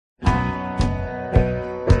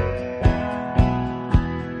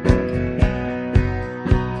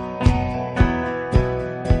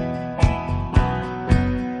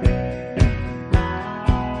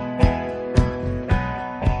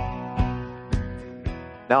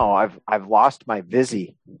No, I've lost my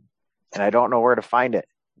Vizzy, and I don't know where to find it.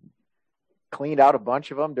 Cleaned out a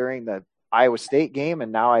bunch of them during the Iowa State game,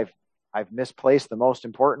 and now I've misplaced the most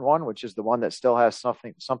important one, which is the one that still has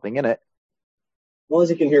something in it. Well, as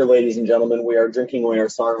you can hear, ladies and gentlemen, we are drinking away our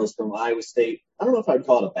sorrows from Iowa State. I don't know if I'd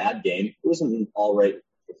call it a bad game. It was an all right.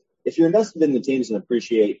 If you're invested in the teams and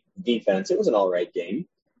appreciate defense, it was an all right game.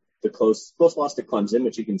 The close loss to Clemson,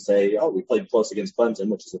 which you can say, oh, we played close against Clemson,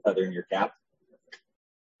 which is a feather in your cap.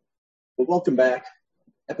 But welcome back.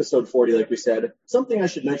 Episode 40, like we said. Something I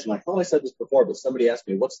should mention, I thought I said this before, but somebody asked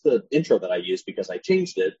me, what's the intro that I use? Because I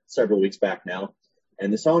changed it several weeks back now.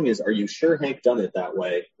 And the song is Are You Sure Hank Done It That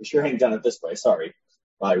Way? You Sure Hank Done It This Way, sorry.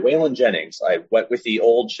 By Waylon Jennings. I went with the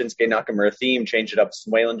old Shinsuke Nakamura theme, changed it up to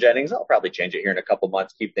some Waylon Jennings. I'll probably change it here in a couple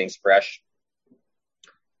months, keep things fresh.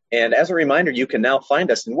 And as a reminder, you can now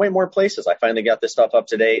find us in way more places. I finally got this stuff up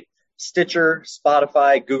to date. Stitcher,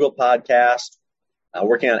 Spotify, Google Podcast,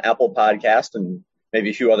 working on Apple Podcast, and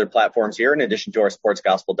maybe a few other platforms here, in addition to our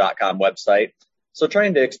sportsgospel.com website. So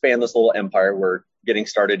trying to expand this little empire, we're getting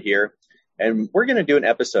started here. And we're going to do an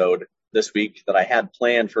episode this week that I had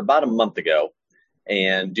planned for about a month ago.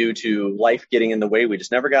 And due to life getting in the way, we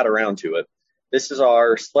just never got around to it. This is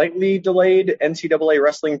our slightly delayed NCAA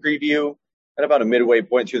wrestling preview at about a midway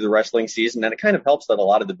point through the wrestling season. And it kind of helps that a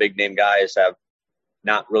lot of the big name guys have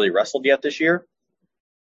not really wrestled yet this year.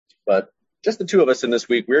 But just the two of us in this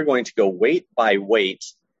week, we're going to go weight by weight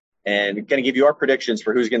and going to give you our predictions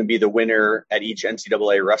for who's going to be the winner at each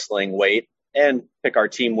NCAA wrestling weight and pick our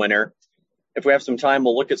team winner. If we have some time,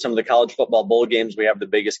 we'll look at some of the college football bowl games. We have the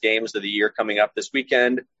biggest games of the year coming up this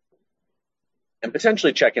weekend and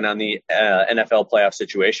potentially checking on the NFL playoff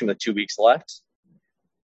situation with 2 weeks left.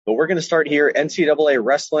 But we're going to start here. NCAA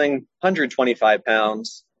wrestling, 125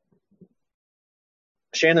 pounds.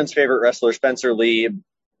 Shannon's favorite wrestler, Spencer Lee.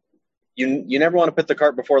 You never want to put the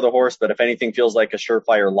cart before the horse, but if anything feels like a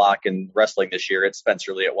surefire lock in wrestling this year, it's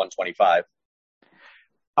Spencer Lee at 125.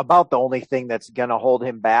 About the only thing that's going to hold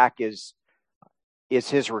him back is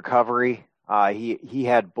his recovery. He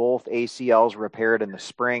had both ACLs repaired in the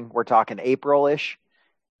spring. We're talking April-ish,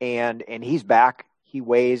 and he's back. He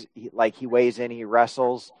weighs in. He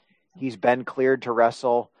wrestles. He's been cleared to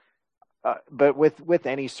wrestle. But with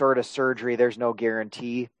any sort of surgery, there's no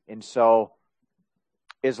guarantee. And so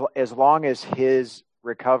as long as his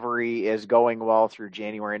recovery is going well through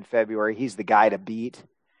January and February, he's the guy to beat.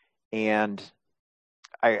 And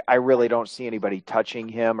I really don't see anybody touching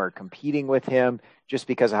him or competing with him just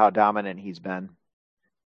because of how dominant he's been.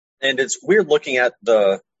 And it's weird looking at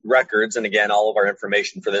the records. And again, all of our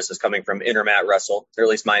information for this is coming from Intermat Wrestle, or at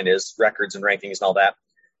least mine is, records and rankings and all that.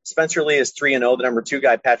 Spencer Lee is 3-0. The number 2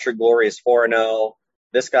 guy, Patrick Glory, is 4-0.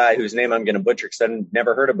 This guy, whose name I'm going to butcher because I've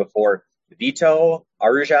never heard of before, Vito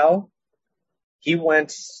Arujau, he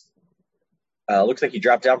went, looks like he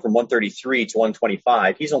dropped down from 133 to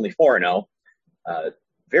 125. He's only 4-0.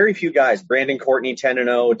 Very few guys, Brandon Courtney,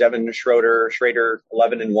 10-0, Devin Schrader,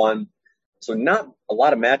 11-1. So not a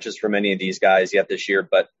lot of matches from any of these guys yet this year,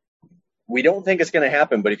 but we don't think it's going to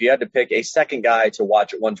happen. But if you had to pick a second guy to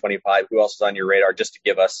watch at 125, who else is on your radar just to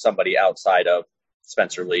give us somebody outside of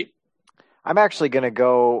Spencer Lee? I'm actually going to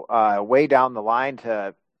go way down the line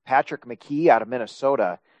to Patrick McKee out of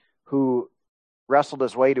Minnesota, who wrestled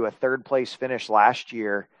his way to a third-place finish last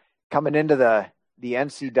year. Coming into the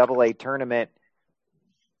NCAA tournament,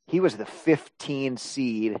 he was the 15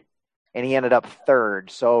 seed, and he ended up third.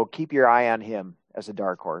 So keep your eye on him as a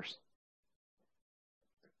dark horse.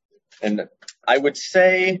 And I would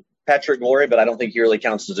say Patrick Glory, but I don't think he really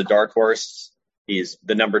counts as a dark horse. He's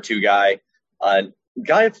the number 2 guy.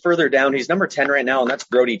 Guy further down, he's number 10 right now, and that's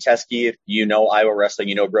Brody Teske. If you know Iowa wrestling,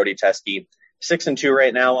 you know Brody Teske. 6-2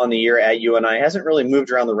 right now on the year at UNI. Hasn't really moved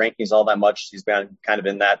around the rankings all that much. He's been kind of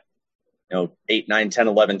in that 8, 9, 10,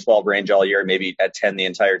 11, 12 range all year, maybe at 10 the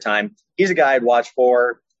entire time. He's a guy I'd watch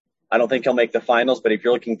for. I don't think he'll make the finals, but if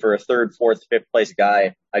you're looking for a 3rd, 4th, 5th place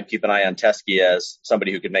guy, I'd keep an eye on Teske as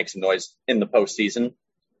somebody who could make some noise in the postseason.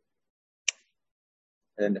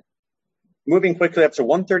 And moving quickly up to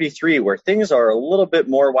 133, where things are a little bit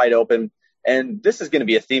more wide open. And this is going to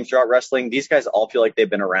be a theme throughout wrestling. These guys all feel like they've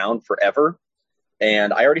been around forever.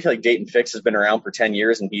 And I already feel like Dayton Fix has been around for 10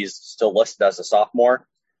 years, and he's still listed as a sophomore.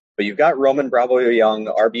 But you've got Roman Bravo Young,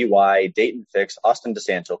 RBY, Dayton Fix, Austin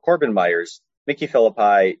DeSanto, Corbin Myers, Mickey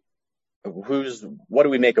Philippi. What do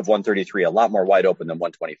we make of 133? A lot more wide open than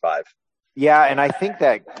 125. Yeah, and I think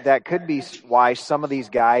that could be why some of these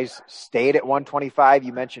guys stayed at 125.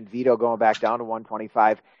 You mentioned Vito going back down to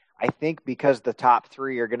 125. I think because the top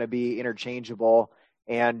 3 are going to be interchangeable,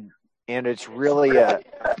 and it's really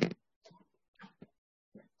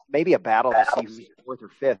maybe a battle to see who's fourth or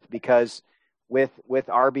fifth, because with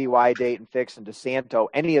RBY, Dayton Fix, and DeSanto,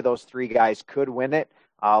 any of those three guys could win it.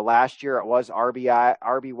 Last year it was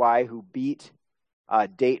RBY who beat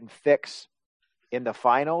Dayton Fix in the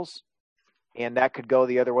finals, and that could go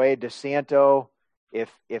the other way. DeSanto,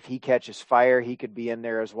 if he catches fire, he could be in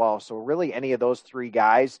there as well. So really, any of those three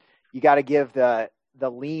guys, you got to give the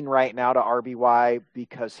lean right now to RBY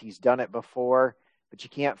because he's done it before, but you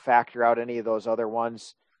can't factor out any of those other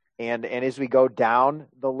ones. And as we go down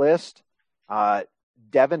the list,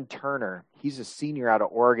 Devin Turner, he's a senior out of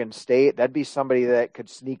Oregon State. That'd be somebody that could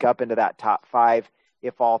sneak up into that top 5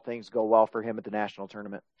 if all things go well for him at the national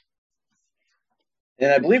tournament.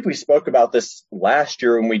 And I believe we spoke about this last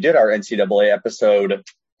year when we did our NCAA episode,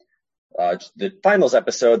 the finals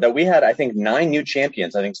episode, that we had, I think, 9 new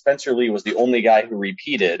champions. I think Spencer Lee was the only guy who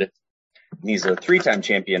repeated. He's a 3-time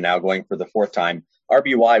champion now, going for the 4th time.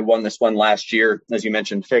 RBY won this one last year, as you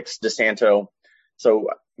mentioned, Fix, DeSanto. So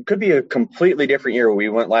it could be a completely different year. We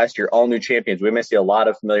went last year, all new champions. We may see a lot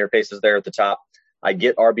of familiar faces there at the top. I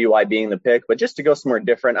get RBY being the pick, but just to go somewhere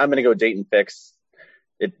different, I'm going to go Dayton Fix.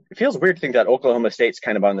 It feels weird to think that Oklahoma State's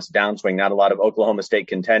kind of on this downswing. Not a lot of Oklahoma State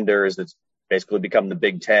contenders. It's basically become the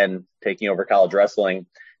Big Ten taking over college wrestling.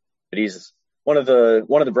 But he's one of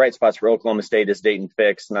the bright spots for Oklahoma State is Dayton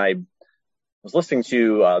Fix. And I was listening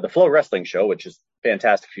to the Flow Wrestling Show, which is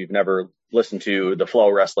fantastic. If you've never listened to the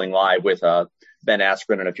Flow Wrestling Live with Ben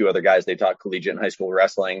Askren and a few other guys, they talk collegiate and high school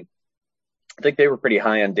wrestling. I think they were pretty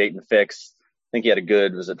high on Dayton Fix. I think he had a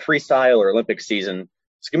good, was it freestyle or Olympic season?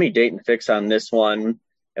 It's going to be Dayton Fix on this one.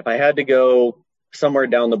 If I had to go somewhere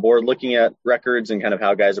down the board, looking at records and kind of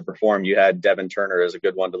how guys have performed, you had Devin Turner as a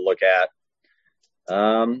good one to look at.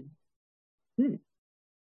 It's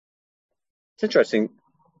interesting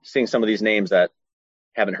seeing some of these names that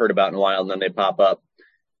haven't heard about in a while, and then they pop up.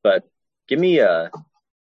 But give me I'm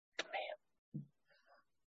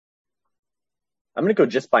going to go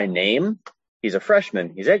just by name. He's a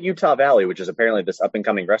freshman. He's at Utah Valley, which is apparently this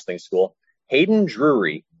up-and-coming wrestling school. Hayden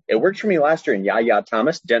Drury. It worked for me last year in Yaya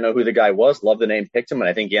Thomas. Didn't know who the guy was. Loved the name, picked him, and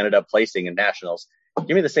I think he ended up placing in nationals.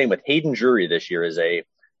 Give me the same with Hayden Drury this year as a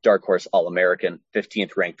dark horse All-American,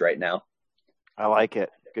 15th ranked right now. I like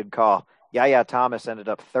it. Good call. Yaya Thomas ended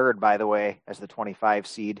up 3rd, by the way, as the 25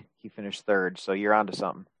 seed. He finished 3rd, so you're onto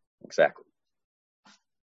something. Exactly.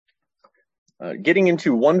 Getting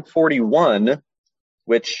into 141,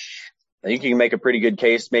 which I think you can make a pretty good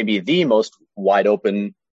case, maybe the most wide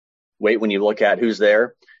open weight when you look at who's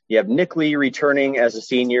there. You have Nick Lee returning as a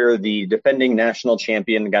senior, the defending national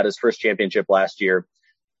champion, got his first championship last year.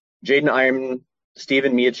 Jaden Ironman,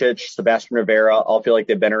 Steven Miocic, Sebastian Rivera, all feel like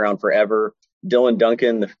they've been around forever. Dylan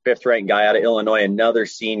Duncan, the 5th-ranked guy out of Illinois, another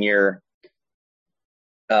senior.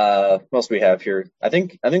 What else do we have here? I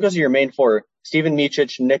think those are your main 4. Steven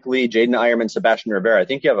Miocic, Nick Lee, Jaden Ironman, Sebastian Rivera. I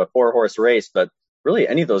think you have a 4-horse race, but really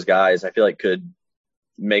any of those guys I feel like could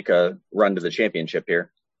make a run to the championship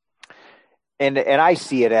here. And I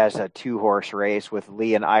see it as a 2-horse race with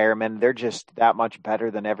Lee and Ironman. They're just that much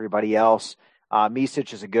better than everybody else.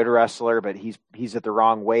 Miocic is a good wrestler, but he's at the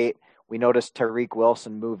wrong weight. We noticed Tariq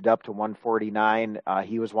Wilson moved up to 149.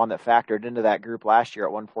 He was one that factored into that group last year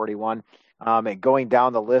at 141. And going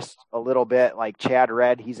down the list a little bit, like Chad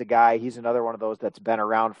Redd, he's another one of those that's been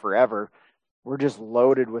around forever. We're just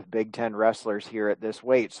loaded with Big Ten wrestlers here at this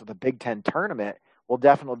weight. So the Big Ten tournament will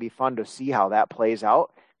definitely be fun to see how that plays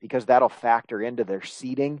out, because that'll factor into their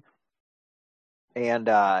seeding and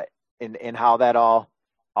how that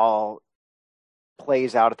all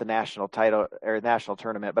plays out at the national title or national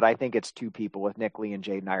tournament. But I think it's 2 people with Nick Lee and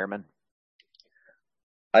Jaden Ironman.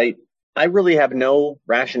 I really have no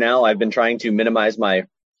rationale. I've been trying to minimize my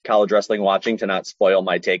college wrestling watching to not spoil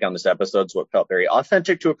my take on this episode, so it felt very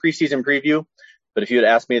authentic to a preseason preview. But if you had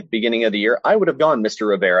asked me at the beginning of the year, I would have gone Mr.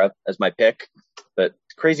 Rivera as my pick. But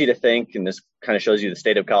it's crazy to think, and this kind of shows you the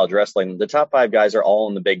state of college wrestling, the top 5 guys are all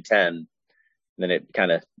in the Big Ten. And then it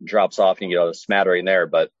kind of drops off and you get a smattering there.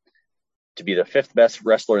 But to be the 5th best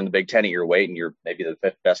wrestler in the Big Ten at your weight, and you're maybe the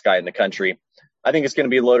 5th best guy in the country, I think it's going to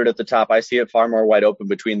be loaded at the top. I see it far more wide open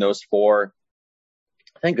between those 4.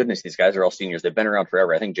 Thank goodness these guys are all seniors. They've been around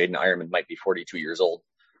forever. I think Jaden Ironman might be 42 years old.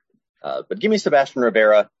 But give me Sebastian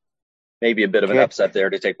Rivera. Maybe a bit of an upset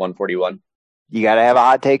there to take 141. You got to have a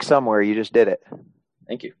hot take somewhere. You just did it.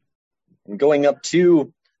 Thank you. And going up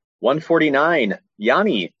to 149,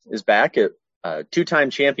 Yanni is back at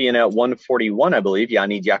 2-time champion at 141, I believe.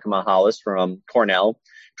 Yanni Giacomo-Hollis from Cornell.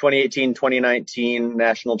 2018, 2019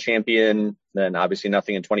 national champion. Then obviously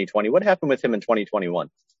nothing in 2020. What happened with him in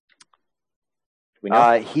 2021?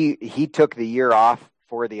 He took the year off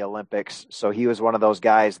for the Olympics. So he was one of those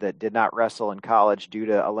guys that did not wrestle in college due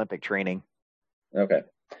to Olympic training. Okay.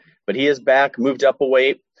 But he is back, moved up a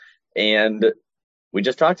weight, and we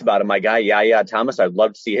just talked about him. My guy, Yaya Thomas, I'd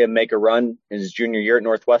love to see him make a run in his junior year at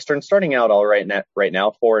Northwestern, starting out all right now,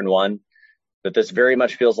 4-1. But this very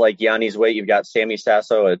much feels like Yanni's weight. You've got Sammy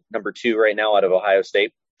Sasso at number 2 right now out of Ohio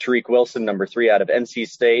State. Tariq Wilson, number 3 out of NC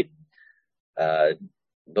State.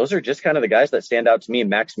 Those are just kind of the guys that stand out to me.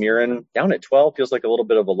 Max Murin down at 12 feels like a little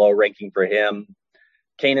bit of a low ranking for him.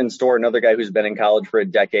 Kanan Storr, another guy who's been in college for a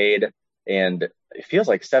decade, and it feels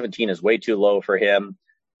like 17 is way too low for him.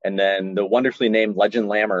 And then the wonderfully named Legend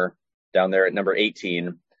Lammer down there at number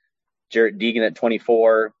 18. Jarrett Deegan at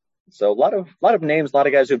 24. So a lot of names, a lot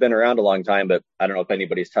of guys who've been around a long time, but I don't know if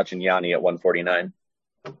anybody's touching Yanni at 149.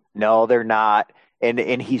 No, they're not. And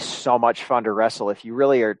he's so much fun to wrestle. If you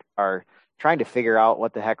really are trying to figure out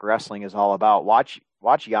what the heck wrestling is all about, watch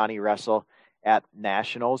Yanni wrestle at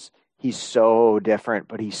nationals. He's so different,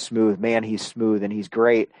 but he's smooth. Man, he's smooth and he's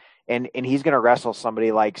great. And he's going to wrestle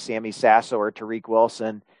somebody like Sammy Sasso or Tariq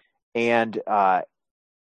Wilson, and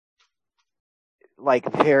like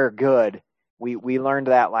they're good. We learned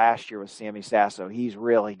that last year with Sammy Sasso. He's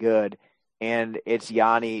really good, and it's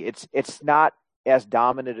Yanni. It's not as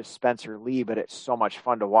dominant as Spencer Lee, but it's so much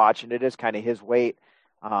fun to watch, and it is kind of his weight.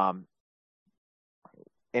 And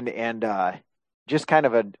just kind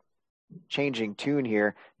of a changing tune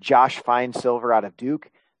here. Josh Fine Silver out of Duke.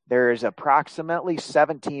 There's approximately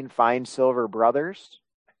 17 Fine Silver brothers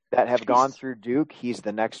that have gone through Duke. He's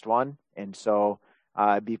the next one, and so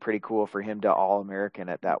it'd be pretty cool for him to All-American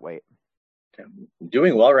at that weight.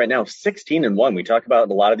 Doing well right now, 16-1. We talk about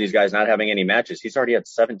a lot of these guys not having any matches. He's already had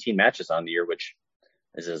 17 matches on the year, which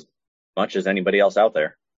is as much as anybody else out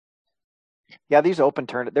there. Yeah, these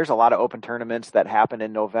there's a lot of open tournaments that happen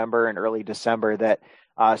in November and early December that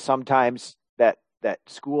sometimes that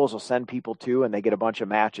schools will send people to, and they get a bunch of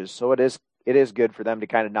matches. So it is good for them to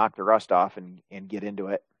kind of knock the rust off and get into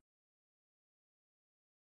it.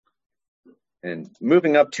 And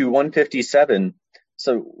moving up to 157.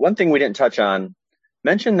 So one thing we didn't touch on,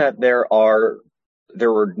 mention that there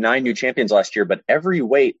were 9 new champions last year, but every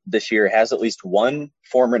weight this year has at least one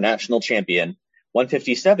former national champion.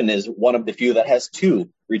 157 is one of the few that has 2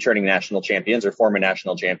 returning national champions or former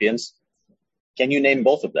national champions. Can you name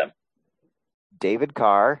both of them? David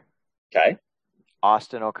Carr. Okay.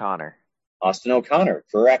 Austin O'Connor. Austin O'Connor,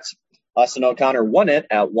 correct. Austin O'Connor won it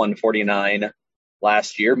at 149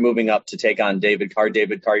 last year, moving up to take on David Carr.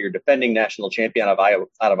 David Carr, your defending national champion out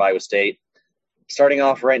of Iowa State. Starting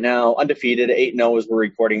off right now, undefeated, 8-0 as we're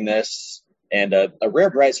recording this. And a rare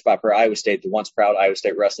bright spot for Iowa State, the once proud Iowa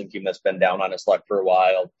State wrestling team that's been down on its luck for a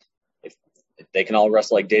while. If they can all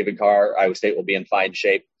wrestle like David Carr, Iowa State will be in fine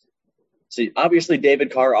shape. So obviously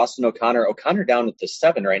David Carr, Austin O'Connor down at the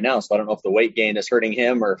 7 right now. So I don't know if the weight gain is hurting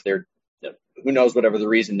him or if they're, who knows, whatever the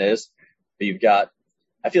reason is. But you've got,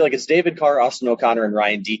 I feel like it's David Carr, Austin O'Connor, and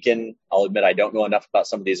Ryan Deacon. I'll admit I don't know enough about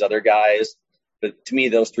some of these other guys, but to me,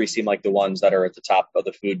 those 3 seem like the ones that are at the top of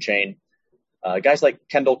the food chain. Guys like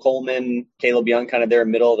Kendall Coleman, Caleb Young, kind of there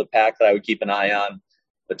middle of the pack that I would keep an eye on.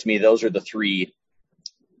 But to me, those are the 3,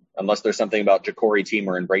 unless there's something about Ja'Cory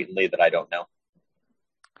Teamer and Brayton Lee that I don't know.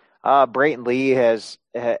 Brayton Lee has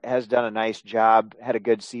done a nice job, had a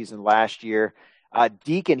good season last year.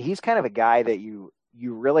 Deacon, he's kind of a guy that you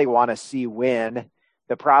really want to see win.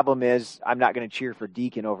 The problem is I'm not going to cheer for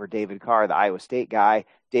Deacon over David Carr, the Iowa State guy.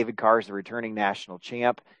 David Carr is the returning national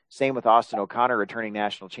champ. Same with Austin O'Connor, returning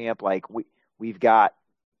national champ. Like we've got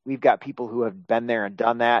people who have been there and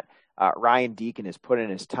done that. Ryan Deacon has put in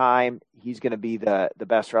his time. He's going to be the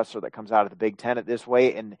best wrestler that comes out of the Big Ten at this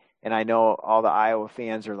weight. And I know all the Iowa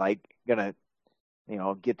fans are like going to,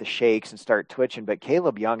 get the shakes and start twitching. But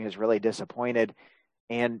Caleb Young has really disappointed.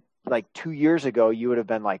 And like 2 years ago, you would have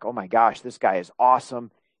been like, oh my gosh, this guy is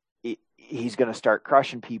awesome. He's going to start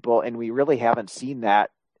crushing people. And we really haven't seen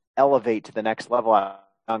that elevate to the next level.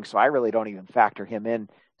 So I really don't even factor him in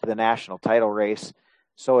to the national title race.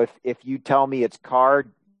 So if you tell me it's Carr,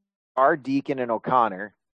 Deacon, and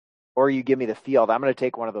O'Connor, or you give me the field, I'm going to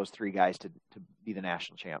take one of those 3 guys to be the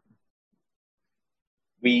national champ.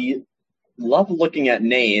 We love looking at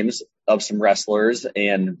names of some wrestlers,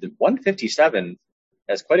 and the 157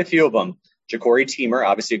 has quite a few of them. Ja'Cory Teamer,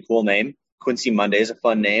 obviously a cool name. Quincy Monday is a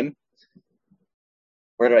fun name.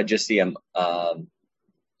 Where did I just see him?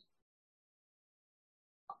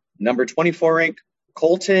 Number 24 rank,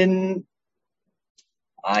 Colton.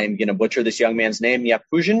 I'm going to butcher this young man's name,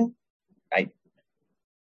 Yapujin. I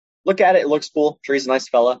look at it looks cool. Sure, he's a nice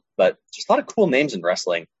fella, but just a lot of cool names in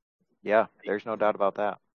wrestling. Yeah, there's no doubt about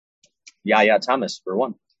that. Yaya Thomas, for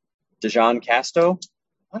one. Dejan Casto,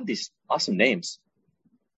 lot of these awesome names.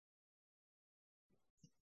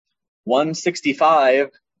 165.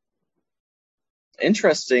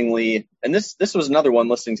 Interestingly, and this was another one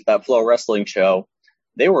listening to that Flow Wrestling show.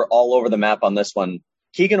 They were all over the map on this one.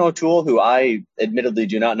 Keegan O'Toole, who I admittedly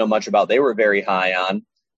do not know much about, they were very high on.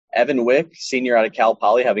 Evan Wick, senior out of Cal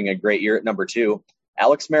Poly, having a great year at number 2.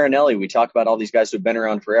 Alex Marinelli, we talk about all these guys who've been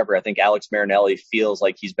around forever. I think Alex Marinelli feels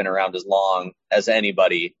like he's been around as long as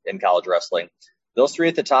anybody in college wrestling. Those 3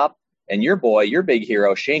 at the top. And your boy, your big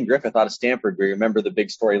hero, Shane Griffith out of Stanford. We remember the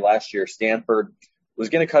big story last year. Stanford was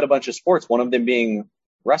going to cut a bunch of sports, one of them being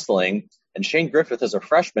wrestling. And Shane Griffith, as a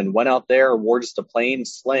freshman, went out there, wore just a plain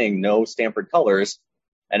slaying, no Stanford colors,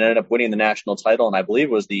 and ended up winning the national title, and I believe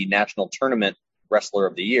was the national tournament wrestler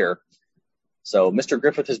of the year. So Mr.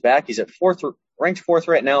 Griffith is back. He's at ranked fourth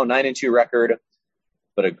right now, 9-2 record,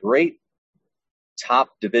 but a great top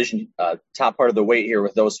division, top part of the weight here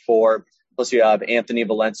with those 4. Plus you have Anthony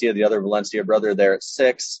Valencia, the other Valencia brother, there at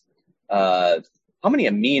 6. How many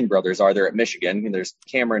Amin brothers are there at Michigan? There's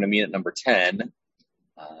Cameron Amin at number 10.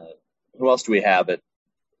 Who else do we have at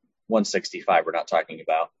 165 we're not talking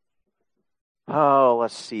about? Oh,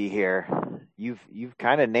 let's see here. You've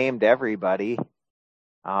kind of named everybody.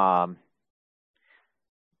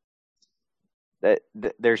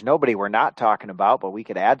 There's nobody we're not talking about, but we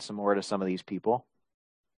could add some more to some of these people.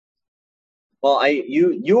 Well,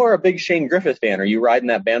 you are a big Shane Griffith fan. Are you riding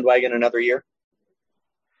that bandwagon another year?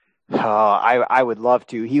 I would love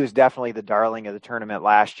to. He was definitely the darling of the tournament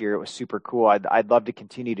last year. It was super cool. I'd love to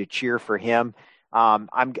continue to cheer for him. I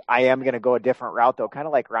am going to go a different route though, kind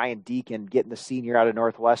of like Ryan Deacon getting the senior out of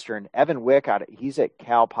Northwestern. Evan Wick he's at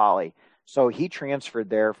Cal Poly, so he transferred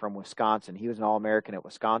there from Wisconsin. He was an All-American at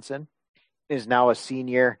Wisconsin. Is now a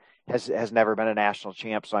senior. Has never been a national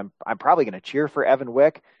champ. So I'm probably going to cheer for Evan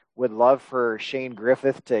Wick. Would love for Shane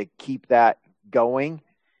Griffith to keep that going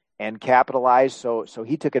and capitalize. So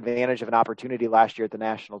he took advantage of an opportunity last year at the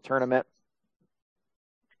national tournament.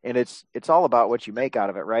 And it's all about what you make out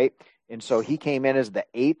of it, right? And so he came in as the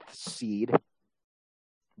 8th seed,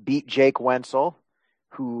 beat Jake Wenzel,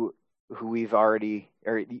 who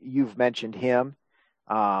you've mentioned him.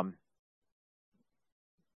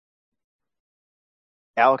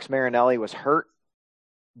 Alex Marinelli was hurt,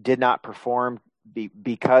 did not perform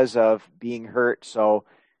because of being hurt. So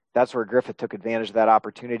that's where Griffith took advantage of that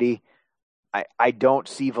opportunity. I don't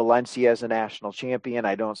see Valencia as a national champion.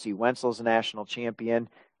 I don't see Wenzel as a national champion.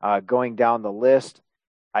 Going down the list,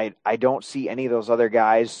 I don't see any of those other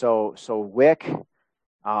guys. So Wick,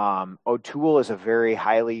 O'Toole is a very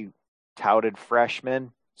highly touted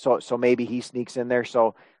freshman. So maybe he sneaks in there.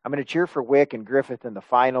 So I'm going to cheer for Wick and Griffith in the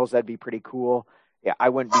finals. That'd be pretty cool. Yeah, I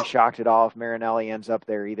wouldn't be shocked at all if Marinelli ends up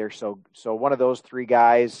there either. So one of those 3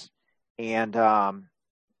 guys. And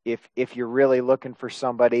if you're really looking for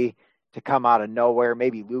somebody to come out of nowhere,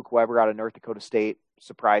 maybe Luke Weber out of North Dakota State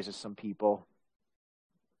surprises some people.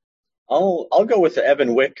 I'll go with the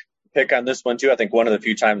Evan Wick pick on this one too. I think one of the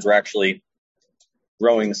few times we're actually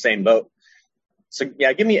rowing the same boat. So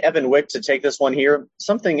yeah, give me Evan Wick to take this one here.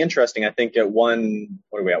 Something interesting, I think at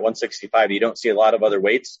 165, you don't see a lot of other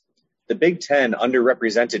weights. The Big Ten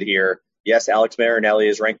underrepresented here. Yes, Alex Marinelli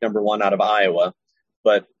is ranked number 1 out of Iowa,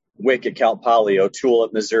 but Wick at Cal Poly, O'Toole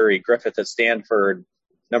at Missouri, Griffith at Stanford,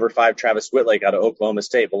 number 5 Travis Whitlake out of Oklahoma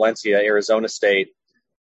State, Valencia, Arizona State.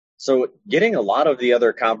 So getting a lot of the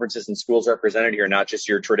other conferences and schools represented here, not just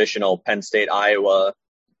your traditional Penn State, Iowa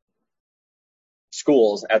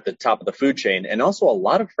schools at the top of the food chain, and also a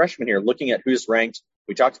lot of freshmen here looking at who's ranked.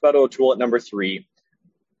 We talked about O'Toole at number 3.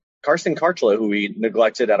 Carson Karchla, who we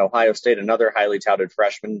neglected at Ohio State, another highly touted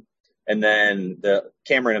freshman, and then the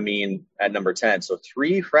Cameron Amin at number 10. So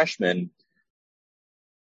 3 freshmen.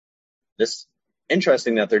 This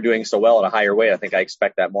interesting that they're doing so well at a higher weight. I think I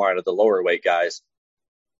expect that more out of the lower weight guys.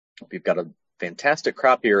 We've got a fantastic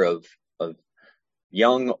crop here of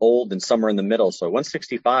young, old, and somewhere in the middle. So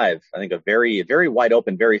 165, I think a very, very wide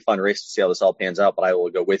open, very fun race to see how this all pans out, but I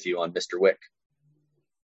will go with you on Mr. Wick.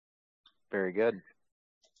 Very good.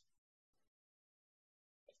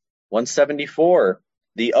 174,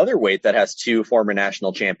 the other weight that has 2 former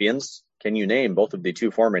national champions. Can you name both of the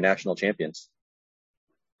 2 former national champions?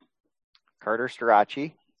 Carter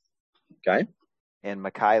Starachi. Okay. And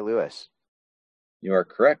Makai Lewis. You are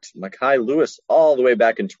correct. Makai Lewis, all the way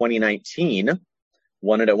back in 2019,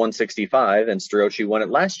 won it at 165, and Starachi won it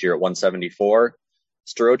last year at 174.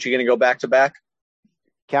 Starachi going to go back-to-back?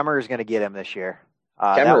 Kemmer is going to get him this year.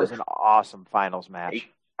 That was an awesome finals match.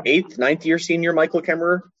 8th, 9th year senior Michael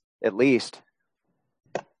Kemmerer? At least.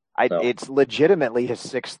 It's legitimately his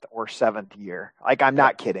 6th or 7th year. Like, I'm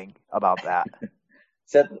not kidding about that.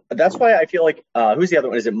 So that's why I feel like who's the other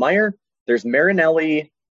one? Is it Meyer? There's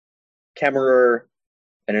Marinelli, Kemmerer,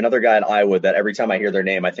 and another guy at Iowa that every time I hear their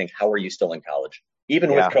name, I think, how are you still in college? Even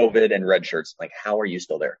with Yeah, COVID and red shirts, like, how are you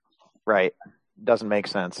still there? right. Doesn't make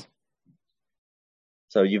sense.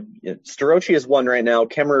 So Starochi is 1 right now,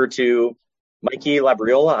 Kemmerer 2, Mikey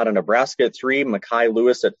Labriola out of Nebraska at 3, Makai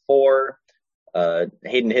Lewis at 4,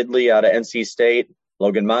 Hayden Hidley out of NC State,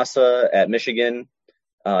 Logan Massa at Michigan.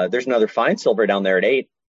 There's another fine silver down there at 8.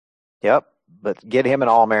 Yep, but get him an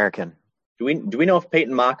All-American. Do we know if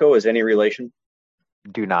Peyton Mako is any relation?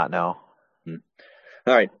 Do not know. All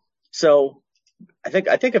right. So I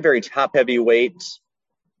think a very top heavy weight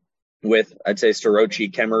with, I'd say,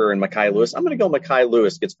 Starochi, Kemmerer, and Makai Lewis. I'm going to go Makai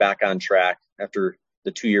Lewis gets back on track after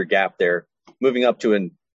the 2-year gap there, moving up to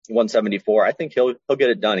an 174. I think he'll get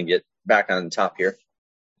it done and get back on top here.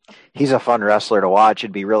 He's a fun wrestler to watch.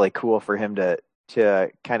 It'd be really cool for him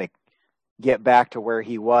to kind of get back to where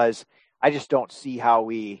he was. I just don't see how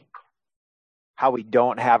we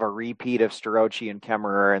don't have a repeat of Starochi and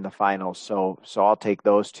Kemmerer in the finals. So I'll take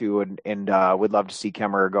those two and would love to see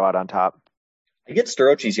Kemmerer go out on top. I get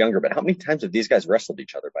Starochi's younger, but how many times have these guys wrestled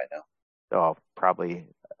each other by now? Oh, probably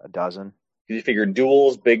a dozen. You figure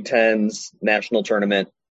duels, Big Tens, national tournament,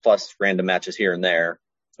 plus random matches here and there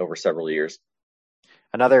over several years.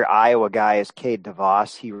 Another Iowa guy is Cade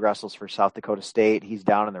DeVos. He wrestles for South Dakota State. He's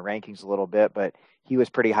down in the rankings a little bit, but he was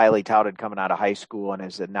pretty highly touted coming out of high school and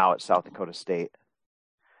is now at South Dakota State.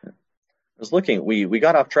 I was looking, we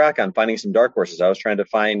got off track on finding some dark horses. I was trying to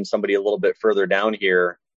find somebody a little bit further down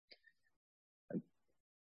here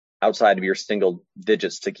outside of your single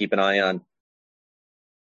digits to keep an eye on.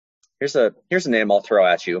 Here's a name I'll throw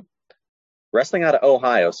at you. Wrestling out of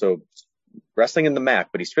Ohio, so wrestling in the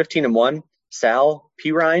MAC, but he's 15-1. Sal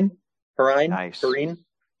Perrine. Nice.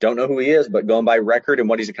 Don't know who he is, but going by record and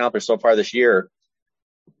what he's accomplished so far this year,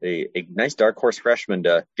 a nice dark horse freshman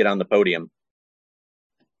to get on the podium.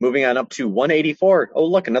 Moving on up to 184. Oh,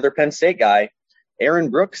 look, another Penn State guy. Aaron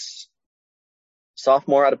Brooks,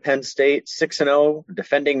 sophomore out of Penn State, 6-0,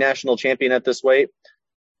 defending national champion at this weight.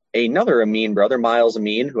 Another Amin brother, Miles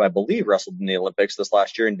Amin, who I believe wrestled in the Olympics this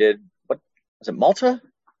last year and did, what was it, Malta?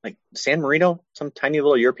 Like San Marino, some tiny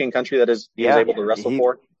little European country that he was able to wrestle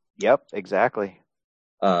for. Yep, exactly.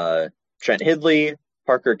 Trent Hidley,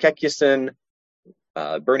 Parker Kekjuson,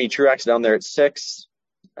 Bernie Truax down there at 6.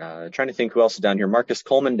 Trying to think who else is down here. Marcus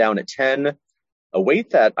Coleman down at 10. A weight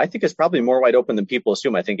that I think is probably more wide open than people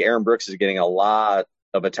assume. I think Aaron Brooks is getting a lot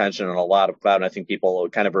of attention and a lot of clout, and I think people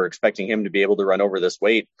kind of are expecting him to be able to run over this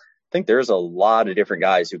weight. I think there's a lot of different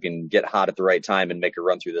guys who can get hot at the right time and make a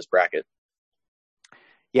run through this bracket.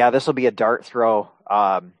 Yeah, this will be a dart throw.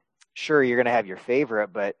 Sure, you're going to have your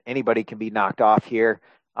favorite, but anybody can be knocked off here.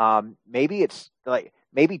 Maybe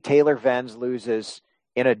Taylor Venz loses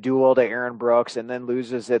in a duel to Aaron Brooks and then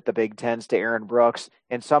loses at the Big Tens to Aaron Brooks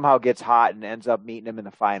and somehow gets hot and ends up meeting him in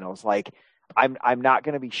the finals. Like, I'm not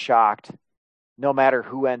going to be shocked no matter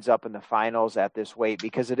who ends up in the finals at this weight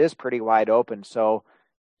because it is pretty wide open. So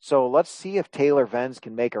let's see if Taylor Venz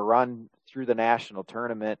can make a run through the national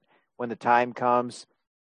tournament when the time comes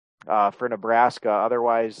for Nebraska.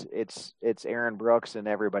 Otherwise, it's Aaron Brooks and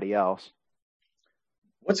everybody else.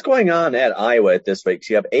 What's going on at Iowa at this week?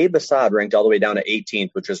 So you have Abe Assad ranked all the way down to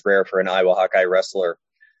 18th, which is rare for an Iowa Hawkeye wrestler.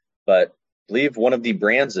 But I believe one of the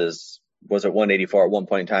Brandses was at 184 at one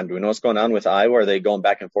point in time. Do we know what's going on with Iowa? Are they going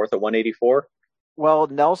back and forth at 184? Well,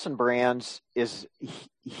 Nelson Brands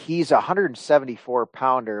he's a 174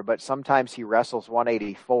 pounder, but sometimes he wrestles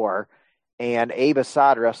 184, and Abe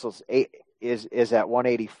Assad is at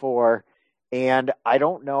 184, and I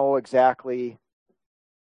don't know exactly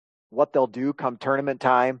what they'll do come tournament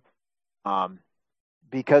time,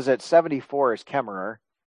 because at 74 is Kemmerer,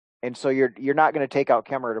 and so you're not going to take out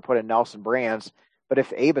Kemmerer to put in Nelson Brands, but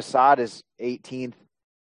if Abe Assad is 18th,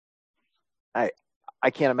 I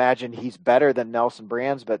can't imagine he's better than Nelson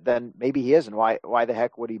Brands, but then maybe he is, and why the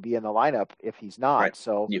heck would he be in the lineup if he's not? Right.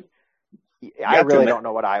 So I really don't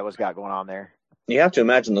know what Iowa's got going on there. You have to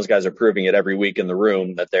imagine those guys are proving it every week in the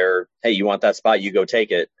room that they're, hey, you want that spot, you go take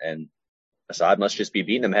it. And Assad must just be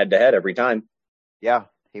beating him head to head every time. Yeah,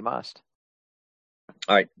 he must.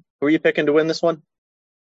 All right. Who are you picking to win this one?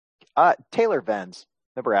 Taylor Venz,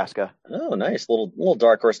 Nebraska. Oh, nice. Little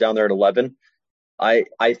dark horse down there at 11. I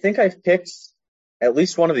think I've picked at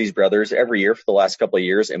least one of these brothers every year for the last couple of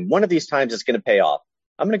years, and one of these times it's going to pay off.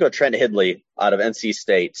 I'm going to go Trent Hidley out of NC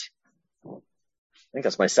State. I think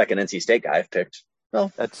that's my second NC State guy I've picked.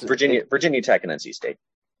 Well, that's Virginia Tech and NC State.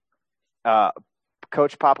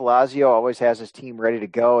 Coach Papalazio always has his team ready to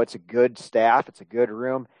go. It's a good staff. It's a good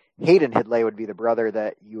room. Hayden Hidley would be the brother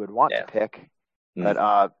that you would want to pick.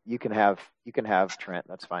 But you can have Trent.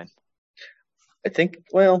 That's fine. I think,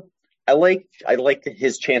 well, I like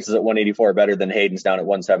his chances at 184 better than Hayden's down at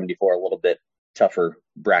 174. A little bit tougher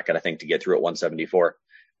bracket, I think, to get through at 174.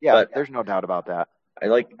 Yeah, But there's no doubt about that.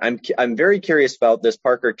 I'm very curious about this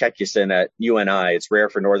Parker Kekison at UNI. It's rare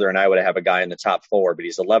for Northern Iowa to have a guy in the top four, but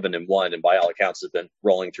he's 11-1, and by all accounts has been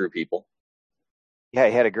rolling through people. Yeah,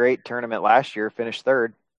 he had a great tournament last year, finished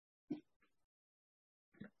third.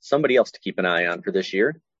 Somebody else to keep an eye on for this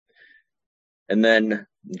year. And then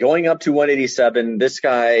going up to 187, this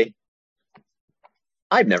guy,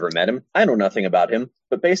 I've never met him. I know nothing about him,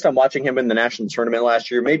 but based on watching him in the national tournament last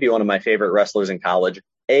year, maybe one of my favorite wrestlers in college,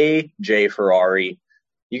 A.J. Ferrari.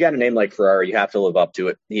 You got a name like Ferrari, you have to live up to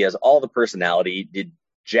it. He has all the personality, did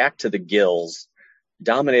jack to the gills,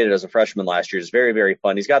 dominated as a freshman last year. It's very, very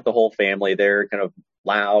fun. He's got the whole family there, kind of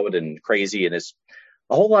loud and crazy, and it's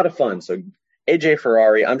a whole lot of fun. So AJ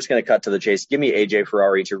Ferrari, I'm just going to cut to the chase. Give me AJ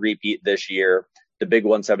Ferrari to repeat this year. The big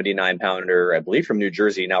 179 pounder, I believe from New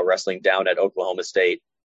Jersey, now wrestling down at Oklahoma State.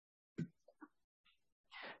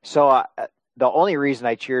 So the only reason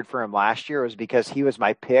I cheered for him last year was because he was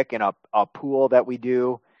my pick in a pool that we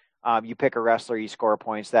do. You pick a wrestler, you score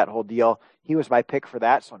points, that whole deal. He was my pick for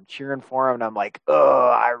that, so I'm cheering for him, and I'm like, oh,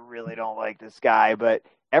 I really don't like this guy. But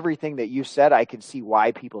everything that you said, I can see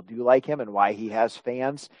why people do like him and why he has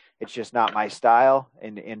fans. It's just not my style,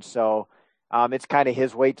 and so it's kind of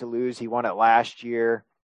his weight to lose. He won it last year,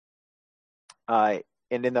 and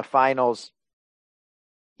in the finals,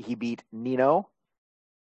 he beat Nino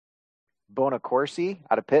Bonacorsi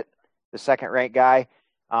out of Pitt, the second-ranked guy.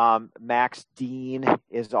 Max Dean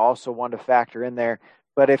is also one to factor in there.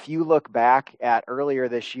 But if you look back at earlier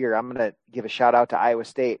this year, I'm going to give a shout out to Iowa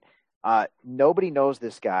State. Nobody knows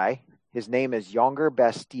this guy. His name is Younger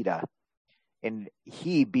Bastida, and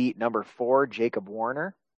he beat number 4 Jacob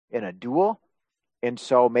Warner in a duel. And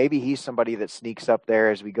so maybe he's somebody that sneaks up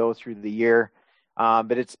there as we go through the year.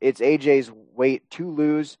 But it's AJ's weight to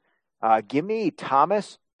lose. Give me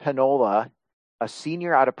Thomas Panola, a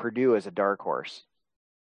senior out of Purdue, as a dark horse.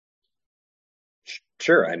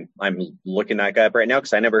 Sure, I'm looking that guy up right now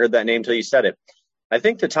because I never heard that name until you said it. I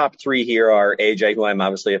think the top three here are AJ, who I'm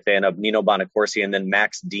obviously a fan of, Nino Bonacorsi, and then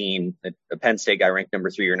Max Dean, a Penn State guy ranked number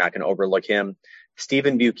 3. You're not going to overlook him.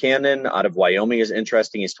 Stephen Buchanan out of Wyoming is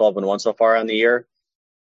interesting. He's 12-1 so far on the year.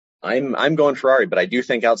 I'm going Ferrari, but I do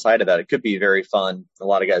think outside of that, it could be very fun. A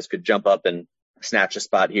lot of guys could jump up and snatch a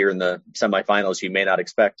spot here in the semifinals you may not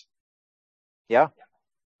expect. Yeah,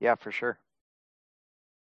 for sure.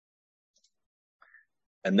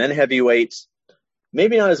 And then heavyweights,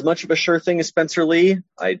 maybe not as much of a sure thing as Spencer Lee.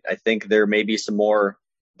 I think there may be some more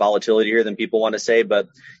volatility here than people want to say, but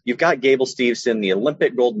you've got Gable Steveson, the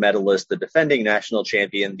Olympic gold medalist, the defending national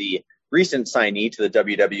champion, the recent signee to the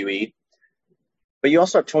WWE. But you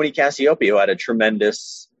also have Tony Cassiope, who had a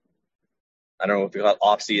tremendous, I don't know if you call it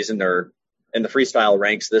off-season or in the freestyle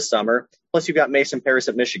ranks this summer. Plus you've got Mason Paris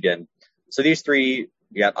at Michigan. So these three,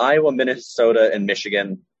 you got Iowa, Minnesota, and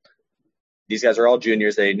Michigan. These guys are all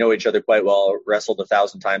juniors. They know each other quite well, wrestled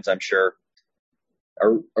 1,000 times, I'm sure.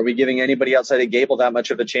 Are we giving anybody outside of Gable that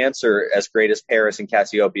much of a chance, or as great as Paris and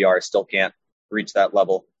Cassiope are, still can't reach that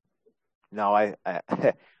level? No, I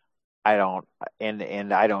don't,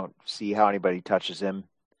 and I don't see how anybody touches him.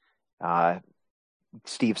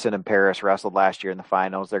 Steveson and Paris wrestled last year in the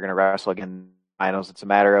finals. They're going to wrestle again in the finals. It's a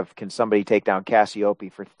matter of, can somebody take down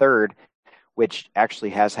Cassiope for third, which actually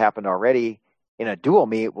has happened already in a dual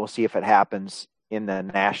meet. We'll see if it happens in the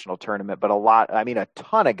national tournament. But a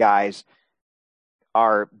ton of guys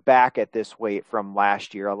are back at this weight from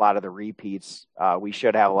last year. A lot of the repeats. We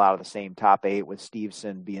should have a lot of the same top 8, with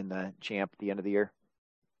Steveson being the champ at the end of the year.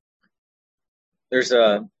 There's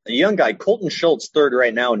a young guy, Colton Schultz, third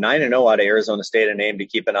right now, 9-0 out of Arizona State, a name to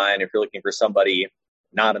keep an eye on if you're looking for somebody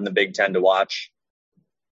not in the Big Ten to watch.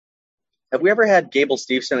 Have we ever had Gable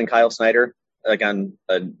Steveson and Kyle Snyder like on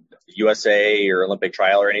a USA or Olympic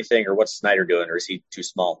trial or anything? Or what's Snyder doing? Or is he too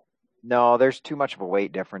small? No, there's too much of a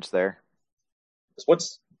weight difference there.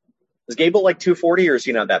 Is Gable like 240 or is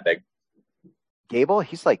he not that big? Gable,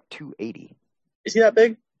 he's like 280. Is he that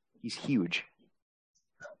big? He's huge.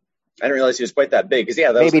 I didn't realize he was quite that big.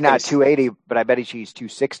 Because maybe not 280, but I bet he's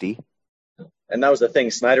 260. And that was the thing.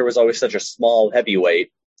 Snyder was always such a small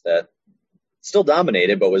heavyweight that still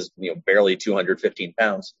dominated, but was barely 215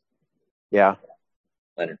 pounds. Yeah.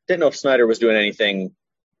 I didn't know if Snyder was doing anything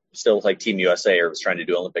still with like Team USA or was trying to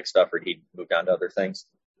do Olympic stuff, or he'd moved on to other things.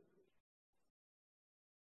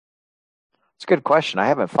 It's a good question. I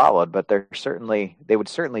haven't followed, but they would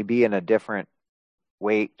certainly be in a different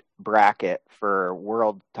weight bracket for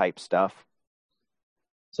world type stuff.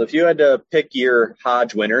 So if you had to pick your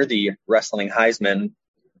Hodge winner, the wrestling Heisman,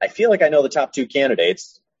 I feel like I know the top two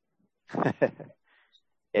candidates,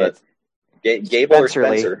 but It's Gable or Spencer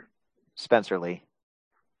Lee. Spencer? Spencer Lee.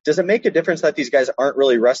 Does it make a difference that these guys aren't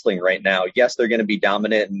really wrestling right now? Yes, they're going to be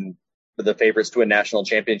dominant and the favorites to win national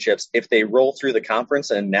championships. If they roll through the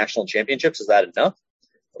conference and national championships, is that enough?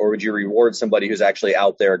 Or would you reward somebody who's actually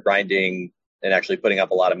out there grinding and actually putting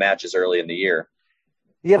up a lot of matches early in the year?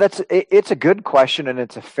 Yeah, it's a good question and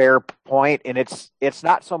it's a fair point, and it's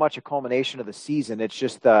not so much a culmination of the season. It's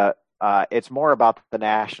just it's more about the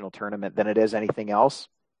national tournament than it is anything else.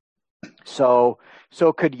 So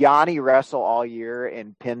could Yanni wrestle all year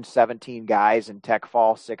and pin 17 guys and tech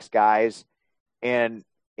fall 6 guys and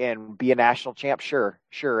be a national champ? Sure.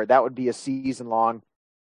 That would be a season long.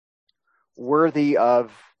 Worthy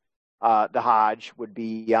of the Hodge would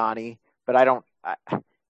be Yanni, but I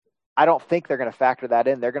don't think they're going to factor that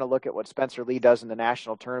in. They're going to look at what Spencer Lee does in the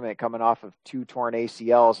national tournament coming off of 2 torn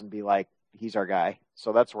ACLs and be like, he's our guy.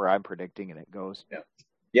 So that's where I'm predicting, and it goes. Yeah.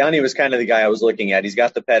 Yanni was kind of the guy I was looking at. He's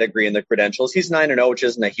got the pedigree and the credentials. He's 9-0, which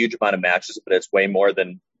isn't a huge amount of matches, but it's way more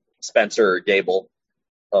than Spencer or Gable.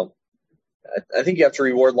 I think you have to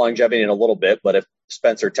reward longevity in a little bit, but if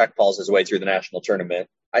Spencer tech falls his way through the national tournament,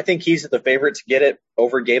 I think he's the favorite to get it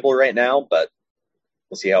over Gable right now, but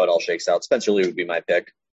we'll see how it all shakes out. Spencer Lee would be my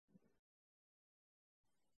pick.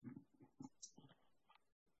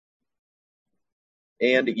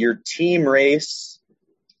 And your team race.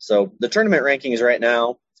 So the tournament rankings right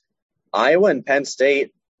now, Iowa and Penn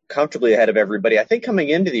State comfortably ahead of everybody. I think coming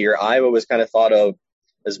into the year, Iowa was kind of thought of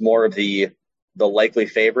as more of the likely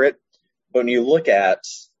favorite. But when you look at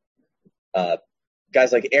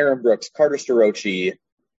guys like Aaron Brooks, Carter Starochi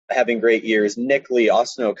having great years, Nick Lee,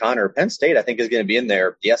 Austin O'Connor, Penn State I think is going to be in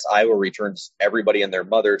there. Yes, Iowa returns everybody and their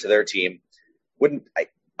mother to their team.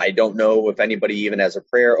 I don't know if anybody even has a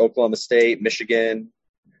prayer. Oklahoma State, Michigan,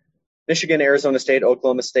 Arizona State,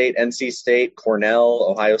 Oklahoma State, NC State, Cornell,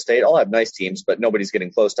 Ohio State, all have nice teams, but nobody's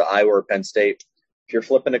getting close to Iowa or Penn State. If you're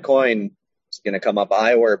flipping a coin, it's going to come up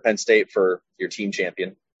Iowa or Penn State for your team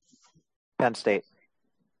champion. Penn State.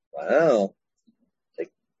 Wow.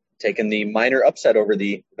 Taking the minor upset over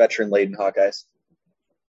the veteran-laden Hawkeyes.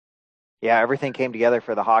 Yeah, everything came together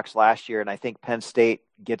for the Hawks last year, and I think Penn State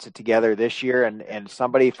gets it together this year, and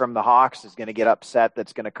somebody from the Hawks is going to get upset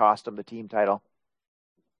that's going to cost them the team title.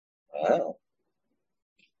 Wow.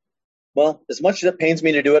 Well, as much as it pains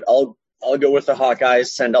me to do it, I'll go with the Hawkeyes,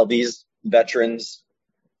 send all these veterans,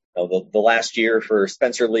 the last year for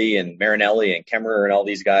Spencer Lee and Marinelli and Kemmerer and all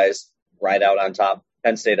these guys ride out on top.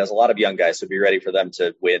 Penn State has a lot of young guys, so be ready for them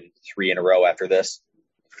to win 3 in a row after this.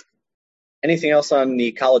 Anything else on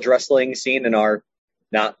the college wrestling scene in our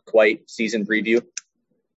not quite season preview?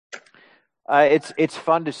 It's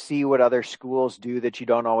fun to see what other schools do that you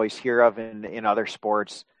don't always hear of in other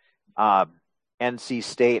sports. NC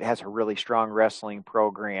State has a really strong wrestling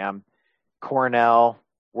program. Cornell,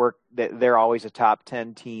 they're always a top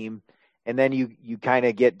 10 team. And then you kind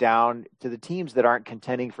of get down to the teams that aren't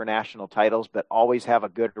contending for national titles, but always have a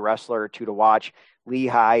good wrestler or two to watch.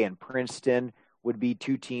 Lehigh and Princeton would be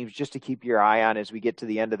 2 teams just to keep your eye on as we get to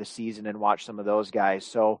the end of the season and watch some of those guys.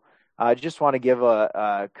 So I just want to give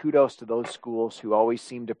a kudos to those schools who always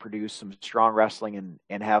seem to produce some strong wrestling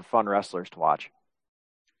and have fun wrestlers to watch.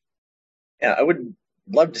 Yeah, I would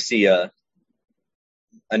love to see a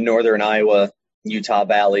Northern Iowa, Utah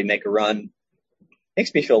Valley make a run.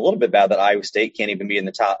 Makes me feel a little bit bad that Iowa State can't even be in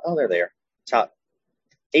the top. Oh, there they are. Top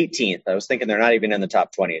 18th. I was thinking they're not even in the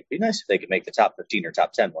top 20. It'd be nice if they could make the top 15 or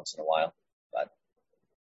top 10 once in a while. But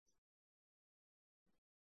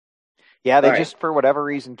yeah, they just, for whatever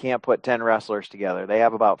reason, can't put 10 wrestlers together. They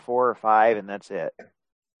have about 4 or 5, and that's it.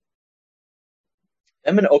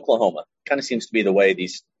 Them in Oklahoma. Kind of seems to be the way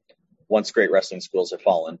these once great wrestling schools have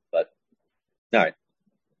fallen. But all right.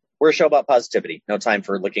 We're a show about positivity. No time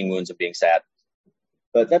for licking wounds and being sad.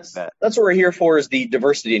 But that's what we're here for, is the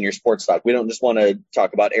diversity in your sports talk. We don't just want to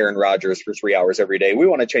talk about Aaron Rodgers for 3 hours every day. We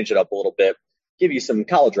want to change it up a little bit, give you some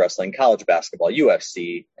college wrestling, college basketball,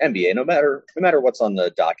 UFC, NBA, no matter what's on the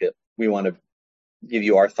docket. We want to give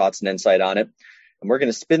you our thoughts and insight on it. And we're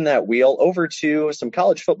going to spin that wheel over to some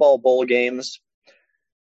college football bowl games.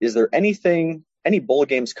 Is there any bowl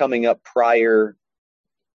games coming up prior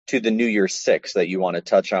to the New Year's Six that you want to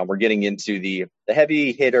touch on? We're getting into the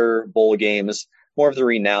heavy hitter bowl games, more of the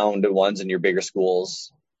renowned ones in your bigger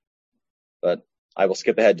schools. But I will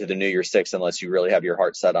skip ahead to the New Year's Six unless you really have your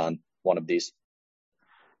heart set on one of these.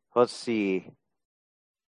 Let's see.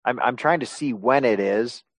 I'm trying to see when it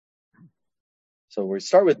is. So we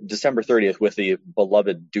start with December 30th with the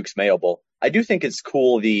beloved Duke's Mayo Bowl. I do think it's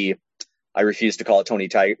cool, the I refuse to call it Tony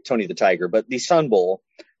the Tiger, but the Sun Bowl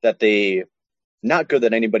that they, not good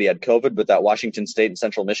that anybody had COVID, but that Washington State and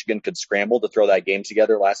Central Michigan could scramble to throw that game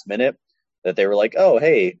together last minute. That they were like, oh,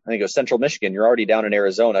 hey, I think it was Central Michigan. You're already down in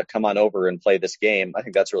Arizona. Come on over and play this game. I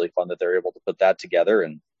think that's really fun that they're able to put that together.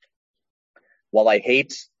 And while I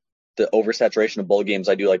hate the oversaturation of bowl games,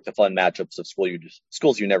 I do like the fun matchups of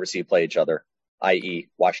schools you never see play each other, i.e.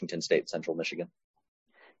 Washington State, Central Michigan.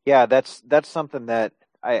 Yeah, that's something that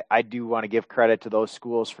I do want to give credit to those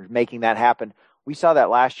schools for making that happen. We saw that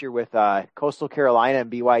last year with Coastal Carolina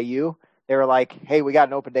and BYU. They were like, hey, we got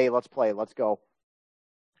an open day. Let's play. Let's go.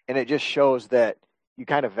 And it just shows that you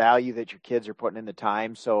kind of value that your kids are putting in the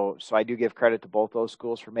time. So I do give credit to both those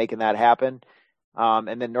schools for making that happen.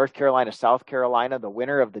 And then North Carolina, South Carolina, the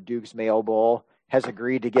winner of the Duke's Mayo Bowl has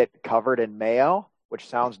agreed to get covered in mayo, which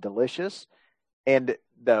sounds delicious. And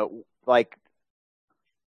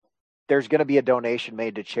there's going to be a donation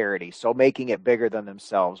made to charity. So making it bigger than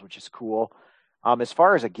themselves, which is cool. As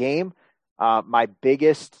far as a game, my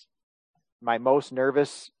most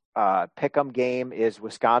nervous pick'em game is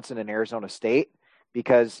Wisconsin and Arizona State,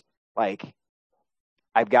 because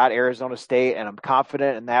I've got Arizona State and I'm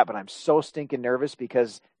confident in that, but I'm so stinking nervous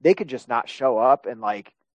because they could just not show up and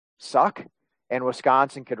suck, and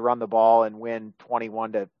Wisconsin could run the ball and win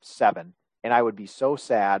 21-7. And I would be so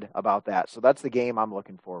sad about that. So that's the game I'm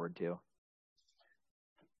looking forward to.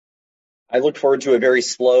 I look forward to a very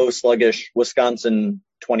slow, sluggish Wisconsin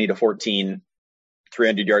 20-14,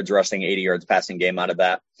 300 yards rushing, 80 yards passing game out of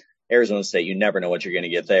that. Arizona State, you never know what you're going to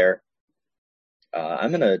get there. I'm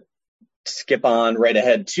going to skip on right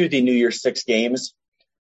ahead to the New Year's 6 games.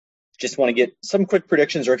 Just want to get some quick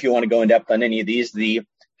predictions, or if you want to go in depth on any of these, the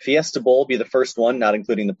Fiesta Bowl will be the first one, not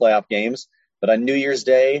including the playoff games. But on New Year's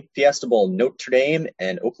Day, Fiesta Bowl, Notre Dame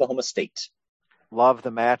and Oklahoma State. Love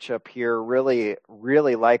the matchup here. Really,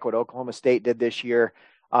 really like what Oklahoma State did this year.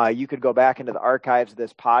 You could go back into the archives of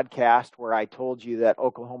this podcast where I told you that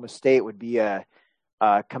Oklahoma State would be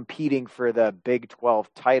competing for the Big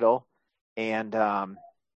 12 title. And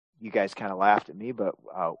you guys kind of laughed at me, but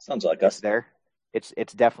sounds like us there.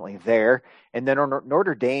 It's definitely there. And then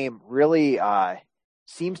Notre Dame really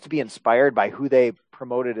seems to be inspired by who they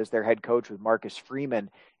promoted as their head coach with Marcus Freeman.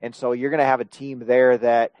 And so you're going to have a team there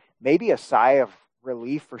that maybe a sigh of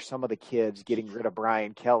relief for some of the kids getting rid of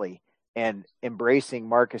Brian Kelly and embracing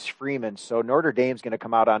Marcus Freeman. So Notre Dame's going to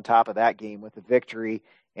come out on top of that game with a victory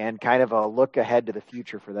and kind of a look ahead to the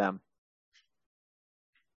future for them.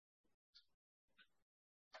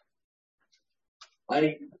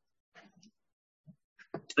 I'm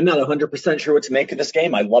not 100% sure what to make of this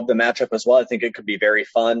game. I love the matchup as well. I think it could be very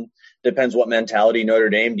fun. Depends what mentality Notre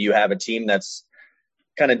Dame. Do you have a team that's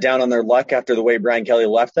kind of down on their luck after the way Brian Kelly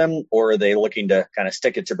left them, or are they looking to kind of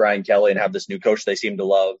stick it to Brian Kelly and have this new coach they seem to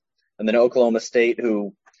love? And then Oklahoma State,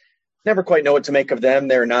 who never quite know what to make of them.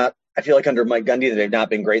 They're not, I feel like under Mike Gundy, they've not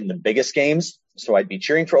been great in the biggest games. So I'd be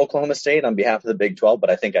cheering for Oklahoma State on behalf of the Big 12, but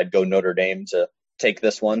I think I'd go Notre Dame to take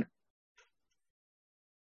this one.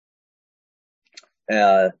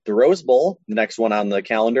 The Rose Bowl, the next one on the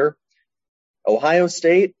calendar, Ohio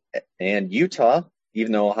State and Utah,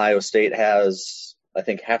 even though Ohio State has, I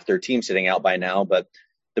think, half their team sitting out by now. But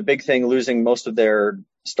the big thing, losing most of their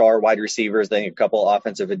star wide receivers, I think a couple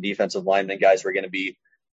offensive and defensive linemen guys were going to be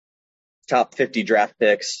top 50 draft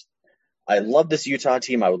picks. I love this Utah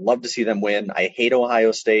team. I would love to see them win. I hate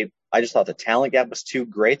Ohio State. I just thought the talent gap was too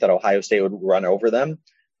great that Ohio State would run over them.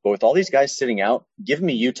 But with all these guys sitting out, give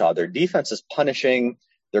me Utah. Their defense is punishing.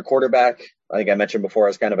 Their quarterback, I think I mentioned before,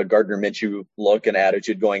 has kind of a Gardner Minshew look and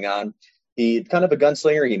attitude going on. He's kind of a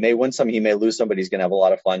gunslinger. He may win some, he may lose some, but he's going to have a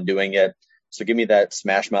lot of fun doing it. So give me that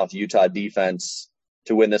smash mouth Utah defense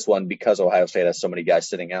to win this one because Ohio State has so many guys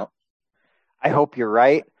sitting out. I hope you're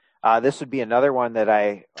right. This would be another one that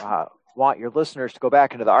I want your listeners to go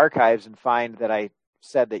back into the archives and find that I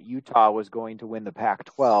said that Utah was going to win the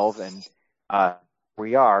Pac-12, and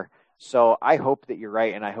we are. So I hope that you're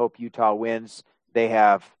right, and I hope Utah wins. They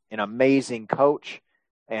have an amazing coach,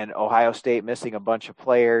 and Ohio State missing a bunch of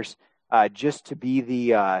players. Just to be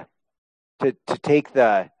the to take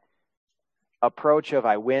the approach of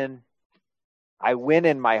I win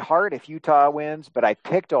in my heart if Utah wins, but I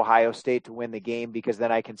picked Ohio State to win the game because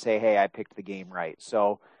then I can say, hey, I picked the game right.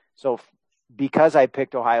 So because I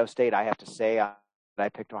picked Ohio State, I have to say I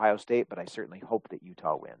picked Ohio State, but I certainly hope that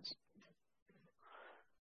Utah wins.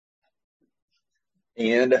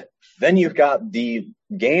 And then you've got the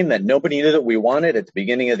game that nobody knew that we wanted at the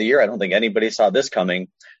beginning of the year. I don't think anybody saw this coming.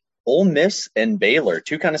 Ole Miss and Baylor,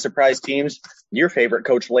 two kind of surprise teams. Your favorite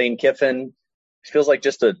coach, Lane Kiffin. It feels like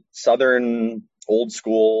just a Southern old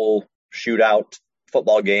school shootout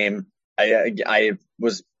football game. I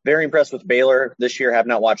was very impressed with Baylor this year. Have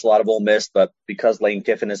not watched a lot of Ole Miss, but because Lane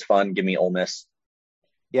Kiffin is fun, give me Ole Miss.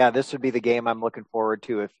 Yeah, this would be the game I'm looking forward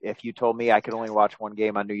to. If you told me I could only watch one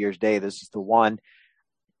game on New Year's Day, this is the one.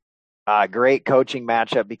 Great coaching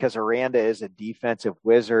matchup because Aranda is a defensive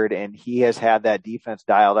wizard, and he has had that defense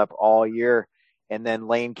dialed up all year. And then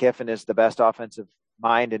Lane Kiffin is the best offensive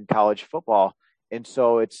mind in college football, and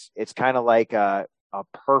so it's kind of like a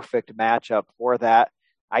perfect matchup for that.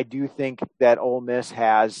 I do think that Ole Miss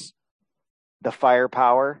has the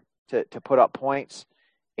firepower to put up points,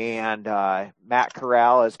 and Matt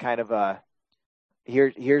Corral is kind of a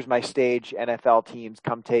here's my stage. NFL teams,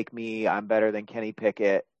 come take me. I'm better than Kenny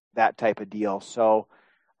Pickett. That type of deal. So,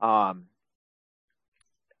 I'm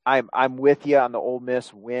with you on the Ole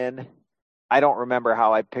Miss win. I don't remember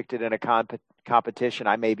how I picked it in a competition.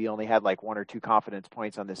 I maybe only had like 1 or 2 confidence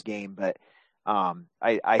points on this game, but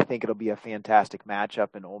I think it'll be a fantastic matchup,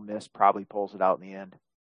 and Ole Miss probably pulls it out in the end.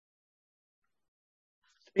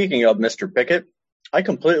 Speaking of Mr. Pickett, I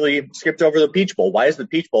completely skipped over the Peach Bowl. Why is the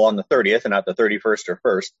Peach Bowl on the 30th and not the 31st or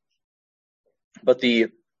 1st? But the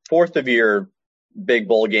 4th of your big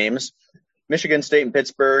bowl games, Michigan State and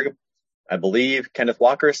Pittsburgh, I believe Kenneth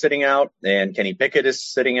Walker is sitting out and Kenny Pickett is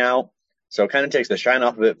sitting out. So it kind of takes the shine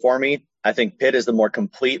off of it for me. I think Pitt is the more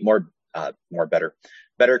complete,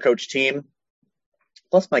 better coach team.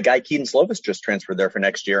 Plus my guy Keaton Slovis just transferred there for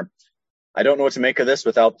next year. I don't know what to make of this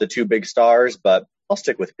without the 2 big stars, but I'll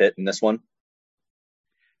stick with Pitt in this one.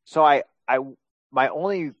 So my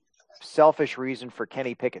only selfish reason for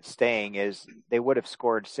Kenny Pickett staying is they would have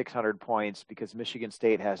scored 600 points because Michigan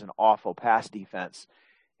State has an awful pass defense.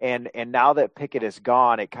 And now that Pickett is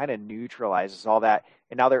gone, it kind of neutralizes all that.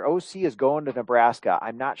 And now their OC is going to Nebraska.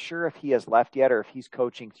 I'm not sure if he has left yet or if he's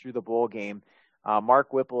coaching through the bowl game.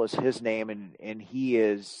 Mark Whipple is his name, and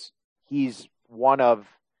he's one of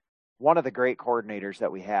the great coordinators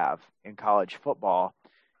that we have in college football.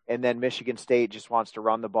 And then Michigan State just wants to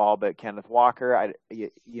run the ball, but Kenneth Walker,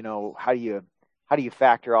 how do you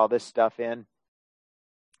factor all this stuff in?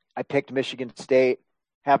 I picked Michigan State,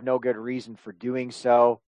 have no good reason for doing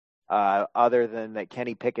so, other than that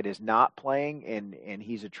Kenny Pickett is not playing, and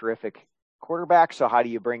he's a terrific quarterback. So how do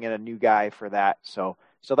you bring in a new guy for that? So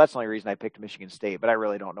that's the only reason I picked Michigan State, but I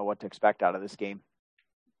really don't know what to expect out of this game.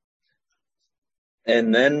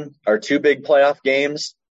 And then our 2 big playoff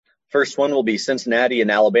games. First one will be Cincinnati and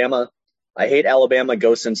Alabama. I hate Alabama.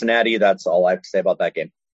 Go Cincinnati. That's all I have to say about that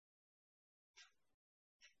game.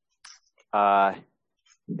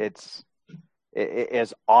 It's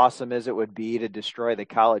as awesome as it would be to destroy the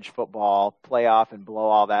college football playoff and blow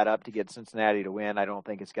all that up to get Cincinnati to win. I don't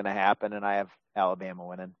think it's going to happen, and I have Alabama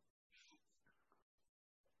winning.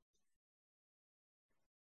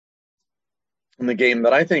 And the game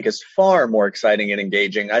that I think is far more exciting and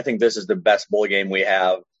engaging, I think this is the best bowl game we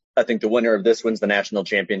have. I think the winner of this wins the national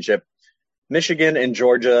championship. Michigan and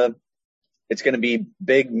Georgia, it's going to be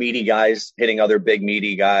big, meaty guys hitting other big,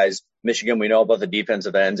 meaty guys. Michigan, we know about the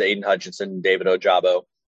defensive ends, Aiden Hutchinson, David Ojabo.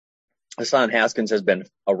 Hassan Haskins has been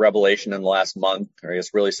a revelation in the last month, or I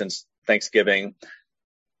guess really since Thanksgiving.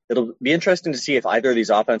 It'll be interesting to see if either of these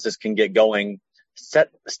offenses can get going.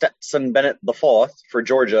 Stetson Bennett IV for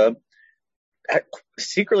Georgia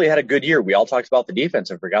secretly had a good year. We all talked about the defense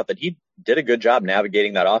and forgot that he did a good job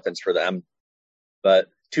navigating that offense for them. But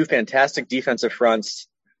 2 fantastic defensive fronts.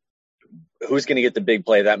 Who's going to get the big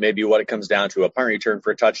play? That may be what it comes down to. A punt return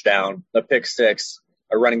for a touchdown, a pick 6,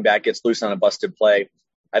 a running back gets loose on a busted play.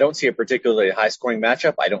 I don't see a particularly high-scoring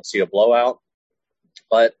matchup. I don't see a blowout.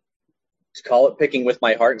 But to call it picking with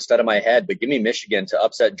my heart instead of my head, but give me Michigan to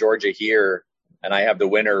upset Georgia here, and I have the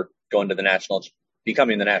winner going to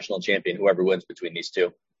becoming the national champion, whoever wins between these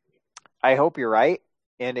 2. I hope you're right,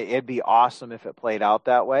 and it'd be awesome if it played out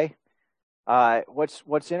that way.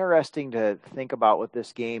 What's interesting to think about with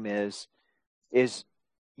this game is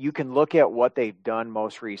you can look at what they've done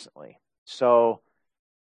most recently. So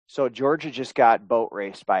Georgia just got boat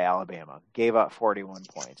raced by Alabama, gave up 41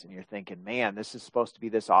 points, and you're thinking, man, this is supposed to be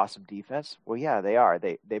this awesome defense. Well, yeah, they are.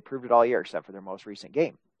 They proved it all year except for their most recent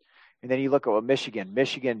game. And then you look at what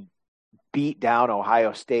Michigan beat down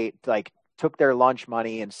Ohio State, like took their lunch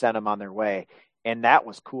money and sent them on their way. And that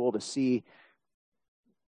was cool to see.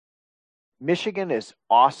 Michigan is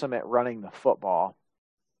awesome at running the football.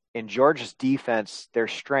 In Georgia's defense, their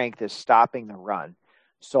strength is stopping the run.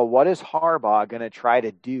 So what is Harbaugh going to try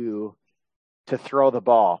to do to throw the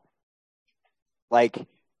ball? Like,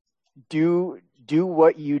 do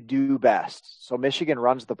what you do best. So Michigan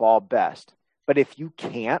runs the ball best. But if you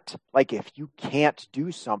can't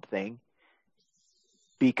do something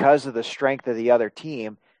because of the strength of the other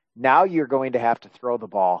team, now you're going to have to throw the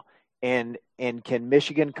ball. And can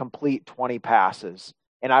Michigan complete 20 passes?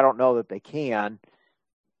 And I don't know that they can.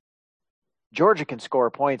 Georgia can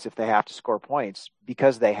score points if they have to score points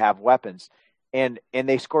because they have weapons. And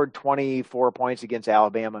they scored 24 points against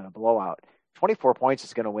Alabama in a blowout. 24 points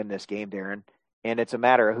is going to win this game, Darren. And it's a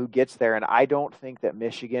matter of who gets there. And I don't think that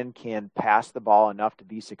Michigan can pass the ball enough to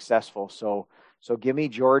be successful. So give me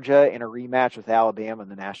Georgia in a rematch with Alabama in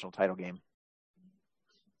the national title game.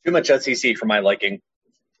 Too much SEC for my liking.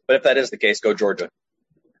 But if that is the case, go Georgia.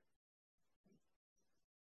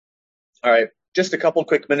 All right. Just a couple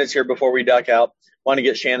quick minutes here before we duck out. Want to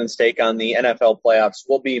get Shannon's take on the NFL playoffs.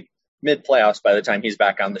 We'll be mid-playoffs by the time he's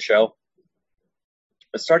back on the show.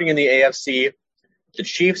 But starting in the AFC, the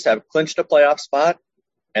Chiefs have clinched a playoff spot,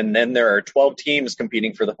 and then there are 12 teams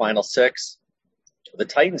competing for the final 6. The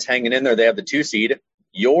Titans hanging in there. They have the 2 seed.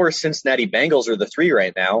 Your Cincinnati Bengals are the 3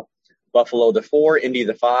 right now. Buffalo the 4, Indy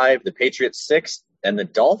the 5, the Patriots 6, and the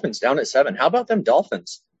Dolphins down at 7. How about them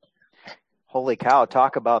Dolphins? Holy cow,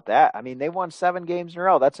 talk about that. I mean, they won 7 games in a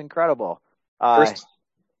row. That's incredible. First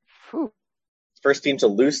team to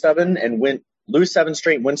lose 7 and lose 7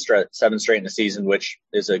 straight and win 7 straight in the season, which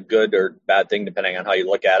is a good or bad thing depending on how you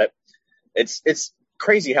look at it. It's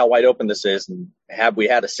crazy how wide open this is, and have we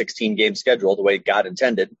had a 16-game schedule the way God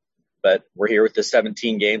intended, but we're here with the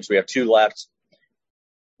 17 games. We have 2 left.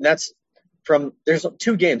 And there's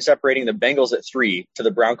 2 games separating the Bengals at 3 to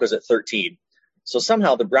the Broncos at 13. So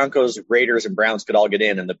somehow the Broncos, Raiders, and Browns could all get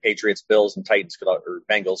in, and the Patriots, Bills, and Bengals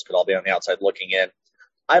could all be on the outside looking in.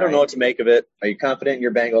 I don't know what to make of it. Are you confident in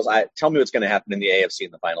your Bengals? Tell me what's going to happen in the AFC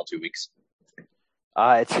in the final 2 weeks.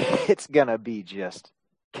 It's going to be just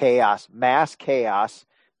chaos, mass chaos,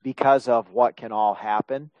 because of what can all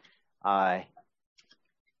happen. The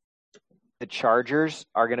Chargers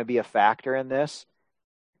are going to be a factor in this.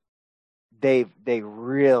 They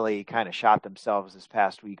really kind of shot themselves this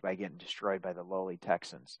past week by getting destroyed by the lowly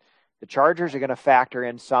Texans. The Chargers are going to factor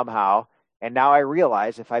in somehow. And now I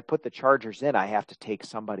realize if I put the Chargers in, I have to take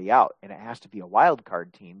somebody out. And it has to be a wild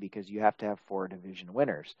card team because you have to have 4 division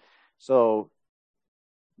winners. So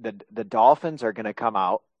the Dolphins are going to come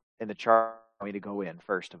out, and the Chargers are going to go in,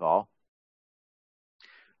 first of all.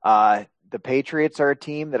 The Patriots are a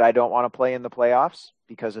team that I don't want to play in the playoffs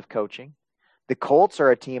because of coaching. The Colts are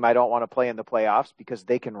a team I don't want to play in the playoffs because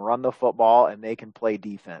they can run the football and they can play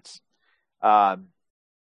defense.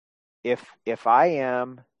 If I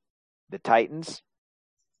am the Titans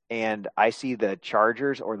and I see the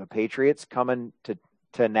Chargers or the Patriots coming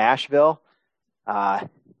to Nashville, I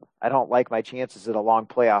don't like my chances at a long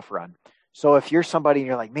playoff run. So if you're somebody and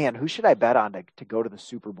you're like, man, who should I bet on to go to the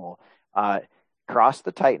Super Bowl? Cross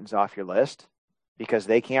the Titans off your list because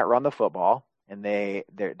they can't run the football and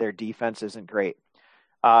their defense isn't great.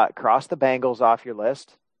 Cross the Bengals off your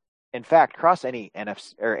list. In fact, cross any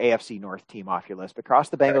NFC or AFC North team off your list, but cross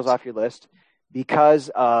the Bengals off your list because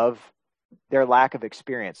of their lack of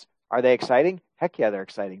experience. Are they exciting? Heck yeah, they're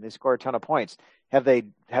exciting. They score a ton of points. Have they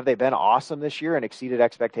been awesome this year and exceeded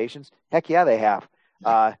expectations? Heck yeah, they have.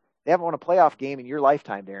 They haven't won a playoff game in your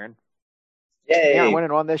lifetime, Darren. Yay. They aren't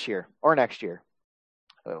winning one this year or next year.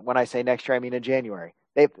 When I say next year, I mean in January.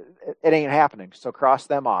 It ain't happening. So cross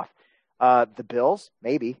them off. The Bills,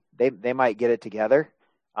 maybe they might get it together.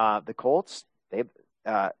 The Colts,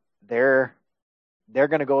 they're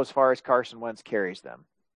going to go as far as Carson Wentz carries them.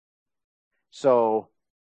 So,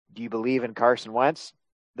 do you believe in Carson Wentz?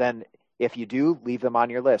 Then, if you do, leave them on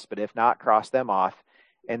your list. But if not, cross them off.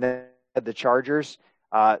 And then the Chargers,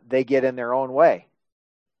 they get in their own way.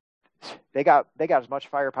 They got as much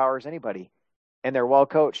firepower as anybody, and they're well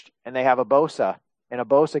coached. And they have a Bosa, and a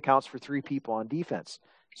Bosa counts for 3 people on defense.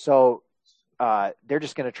 So they're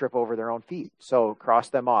just going to trip over their own feet. So cross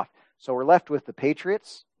them off. So we're left with the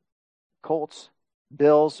Patriots, Colts,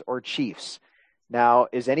 Bills, or Chiefs. Now,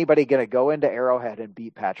 is anybody going to go into Arrowhead and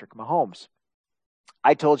beat Patrick Mahomes?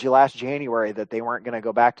 I told you last January that they weren't going to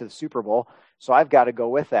go back to the Super Bowl, so I've got to go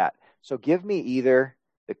with that. So give me either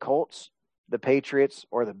the Colts, the Patriots,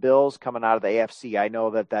 or the Bills coming out of the AFC. I know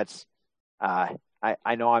that's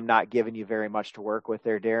I know I'm not giving you very much to work with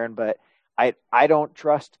there, Darren, but I don't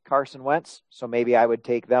trust Carson Wentz, so maybe I would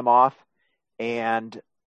take them off. And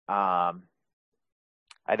I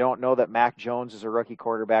don't know that Mac Jones is a rookie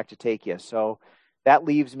quarterback to take you. So that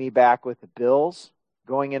leaves me back with the Bills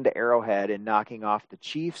going into Arrowhead and knocking off the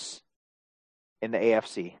Chiefs in the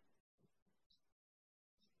AFC.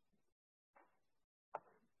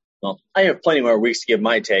 Well, I have plenty more weeks to give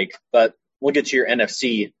my take, but we'll get to your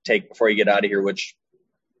NFC take before you get out of here, which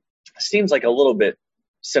seems like a little bit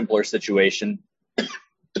simpler situation. Did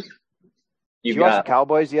you watch the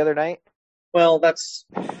Cowboys the other night? Well, that's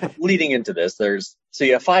leading into this. There's So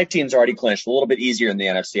you have 5 teams already clinched, a little bit easier in the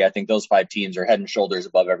NFC. I think those 5 teams are head and shoulders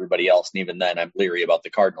above everybody else, and even then I'm leery about the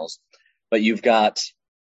Cardinals. But you've got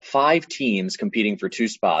 5 teams competing for 2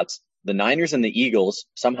 spots. The Niners and the Eagles,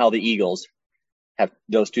 somehow the Eagles have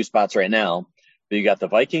those 2 spots right now. But you got the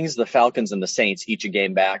Vikings, the Falcons, and the Saints, each a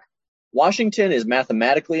game back. Washington is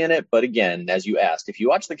mathematically in it, but again, as you asked, if you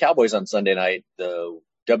watch the Cowboys on Sunday night, the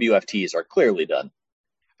WFTs are clearly done.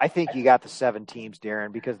 I think you got the 7 teams,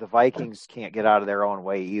 Darren, because the Vikings can't get out of their own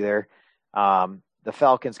way either. The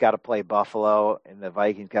Falcons got to play Buffalo, and the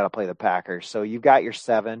Vikings got to play the Packers. So you've got your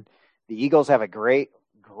 7. The Eagles have a great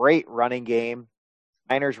running game.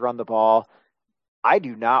 Niners run the ball. I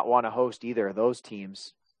do not want to host either of those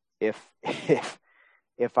teams if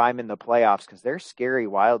I'm in the playoffs, because they're scary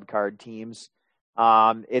wild card teams.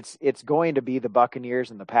 It's going to be the Buccaneers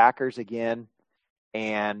and the Packers again,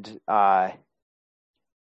 and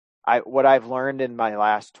what I've learned in my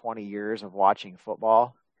last 20 years of watching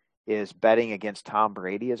football is betting against Tom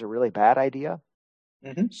Brady is a really bad idea.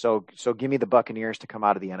 Mm-hmm. So give me the Buccaneers to come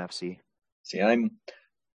out of the NFC. See,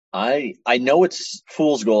 I know it's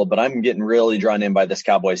fool's gold, but I'm getting really drawn in by this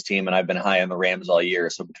Cowboys team, and I've been high on the Rams all year.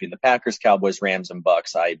 So between the Packers, Cowboys, Rams, and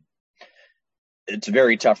Bucks, it's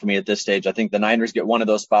very tough for me at this stage. I think the Niners get one of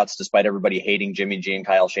those spots despite everybody hating Jimmy G and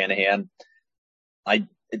Kyle Shanahan.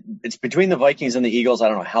 It's between the Vikings and the Eagles. I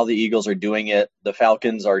don't know how the Eagles are doing it. The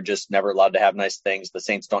Falcons are just never allowed to have nice things. The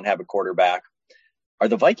Saints don't have a quarterback. Are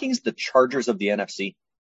the Vikings the Chargers of the NFC?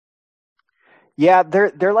 Yeah,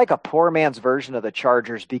 they're like a poor man's version of the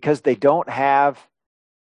Chargers because they don't have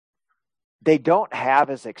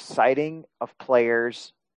as exciting of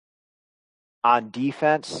players on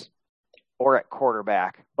defense or at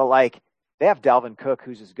quarterback. But like, they have Dalvin Cook,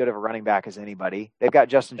 who's as good of a running back as anybody. They've got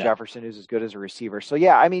Justin Jefferson, who's as good as a receiver. So,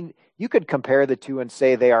 yeah, I mean, you could compare the two and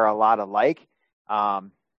say they are a lot alike.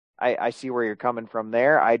 I see where you're coming from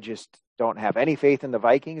there. I just don't have any faith in the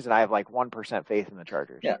Vikings, and I have like 1% faith in the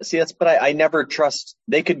Chargers. Yeah, see, but I never trust.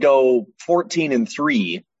 They could go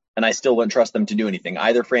 14-3, and I still wouldn't trust them to do anything.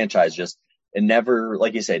 Either franchise and never,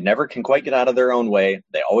 like you say, never can quite get out of their own way.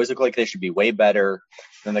 They always look like they should be way better,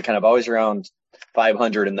 and they're kind of always around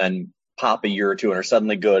 500 and then pop a year or two and are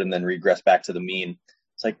suddenly good and then regress back to the mean.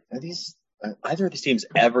 It's like, are either of these teams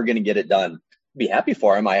ever going to get it done? I'd be happy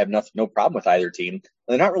for them. I have no problem with either team.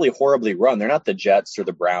 They're not really horribly run. They're not the Jets or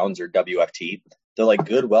the Browns or WFT. They're like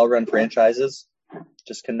good, well-run franchises.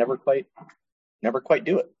 Just can never quite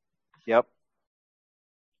do it. Yep.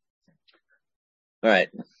 All right.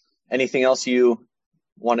 Anything else you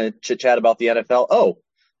want to chit-chat about the NFL? Oh,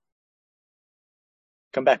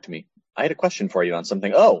 come back to me. I had a question for you on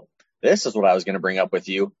something. Oh, this is what I was going to bring up with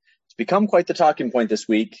you. It's become quite the talking point this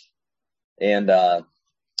week, and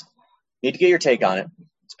need to get your take on it.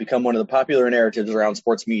 It's become one of the popular narratives around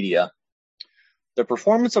sports media. The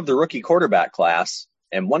performance of the rookie quarterback class,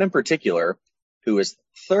 and one in particular, who is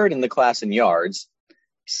 3rd in the class in yards,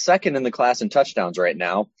 2nd in the class in touchdowns right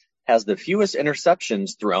now, has the fewest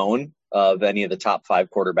interceptions thrown of any of the top 5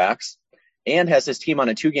 quarterbacks, and has his team on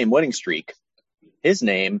a 2-game winning streak. His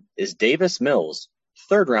name is Davis Mills,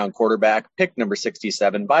 3rd-round quarterback, pick number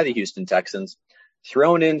 67 by the Houston Texans,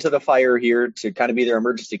 thrown into the fire here to kind of be their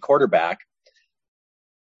emergency quarterback.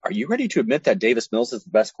 Are you ready to admit that Davis Mills is the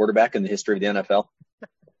best quarterback in the history of the NFL?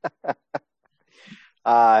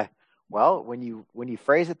 Well, when you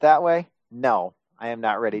phrase it that way, no, I am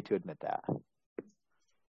not ready to admit that.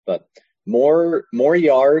 But more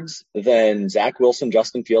yards than Zach Wilson,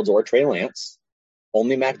 Justin Fields, or Trey Lance.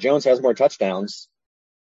 Only Mac Jones has more touchdowns.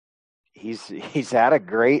 He's had a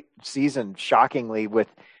great season, shockingly, with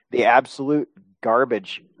the absolute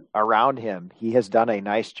garbage around him. He has done a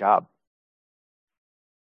nice job.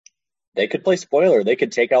 They could play spoiler. They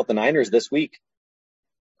could take out the Niners this week.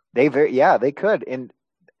 They could. And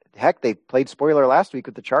heck, they played spoiler last week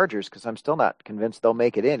with the Chargers, because I'm still not convinced they'll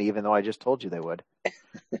make it in, even though I just told you they would.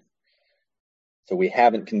 So we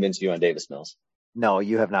haven't convinced you on Davis Mills. No,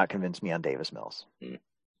 you have not convinced me on Davis Mills.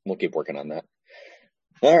 We'll keep working on that.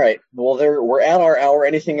 All right. Well, we're at our hour.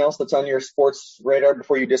 Anything else that's on your sports radar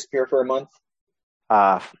before you disappear for a month?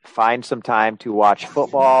 Find some time to watch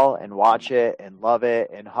football and watch it and love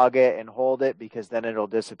it and hug it and hold it, because then it'll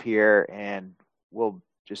disappear and we'll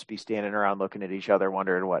just be standing around looking at each other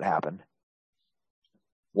wondering what happened.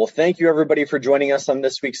 Well, thank you, everybody, for joining us on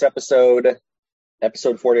this week's episode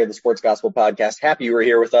 40 of the Sports Gospel Podcast. Happy you were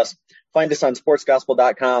here with us. Find us on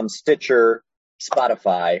sportsgospel.com, Stitcher,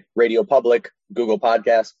 Spotify, Radio Public, Google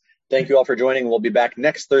Podcasts. Thank you all for joining. We'll be back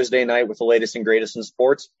next Thursday night with the latest and greatest in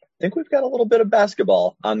sports. I think we've got a little bit of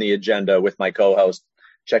basketball on the agenda with my co-host,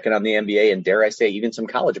 checking on the NBA and, dare I say, even some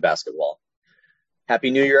college basketball. Happy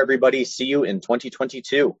New Year, everybody. See you in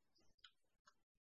 2022.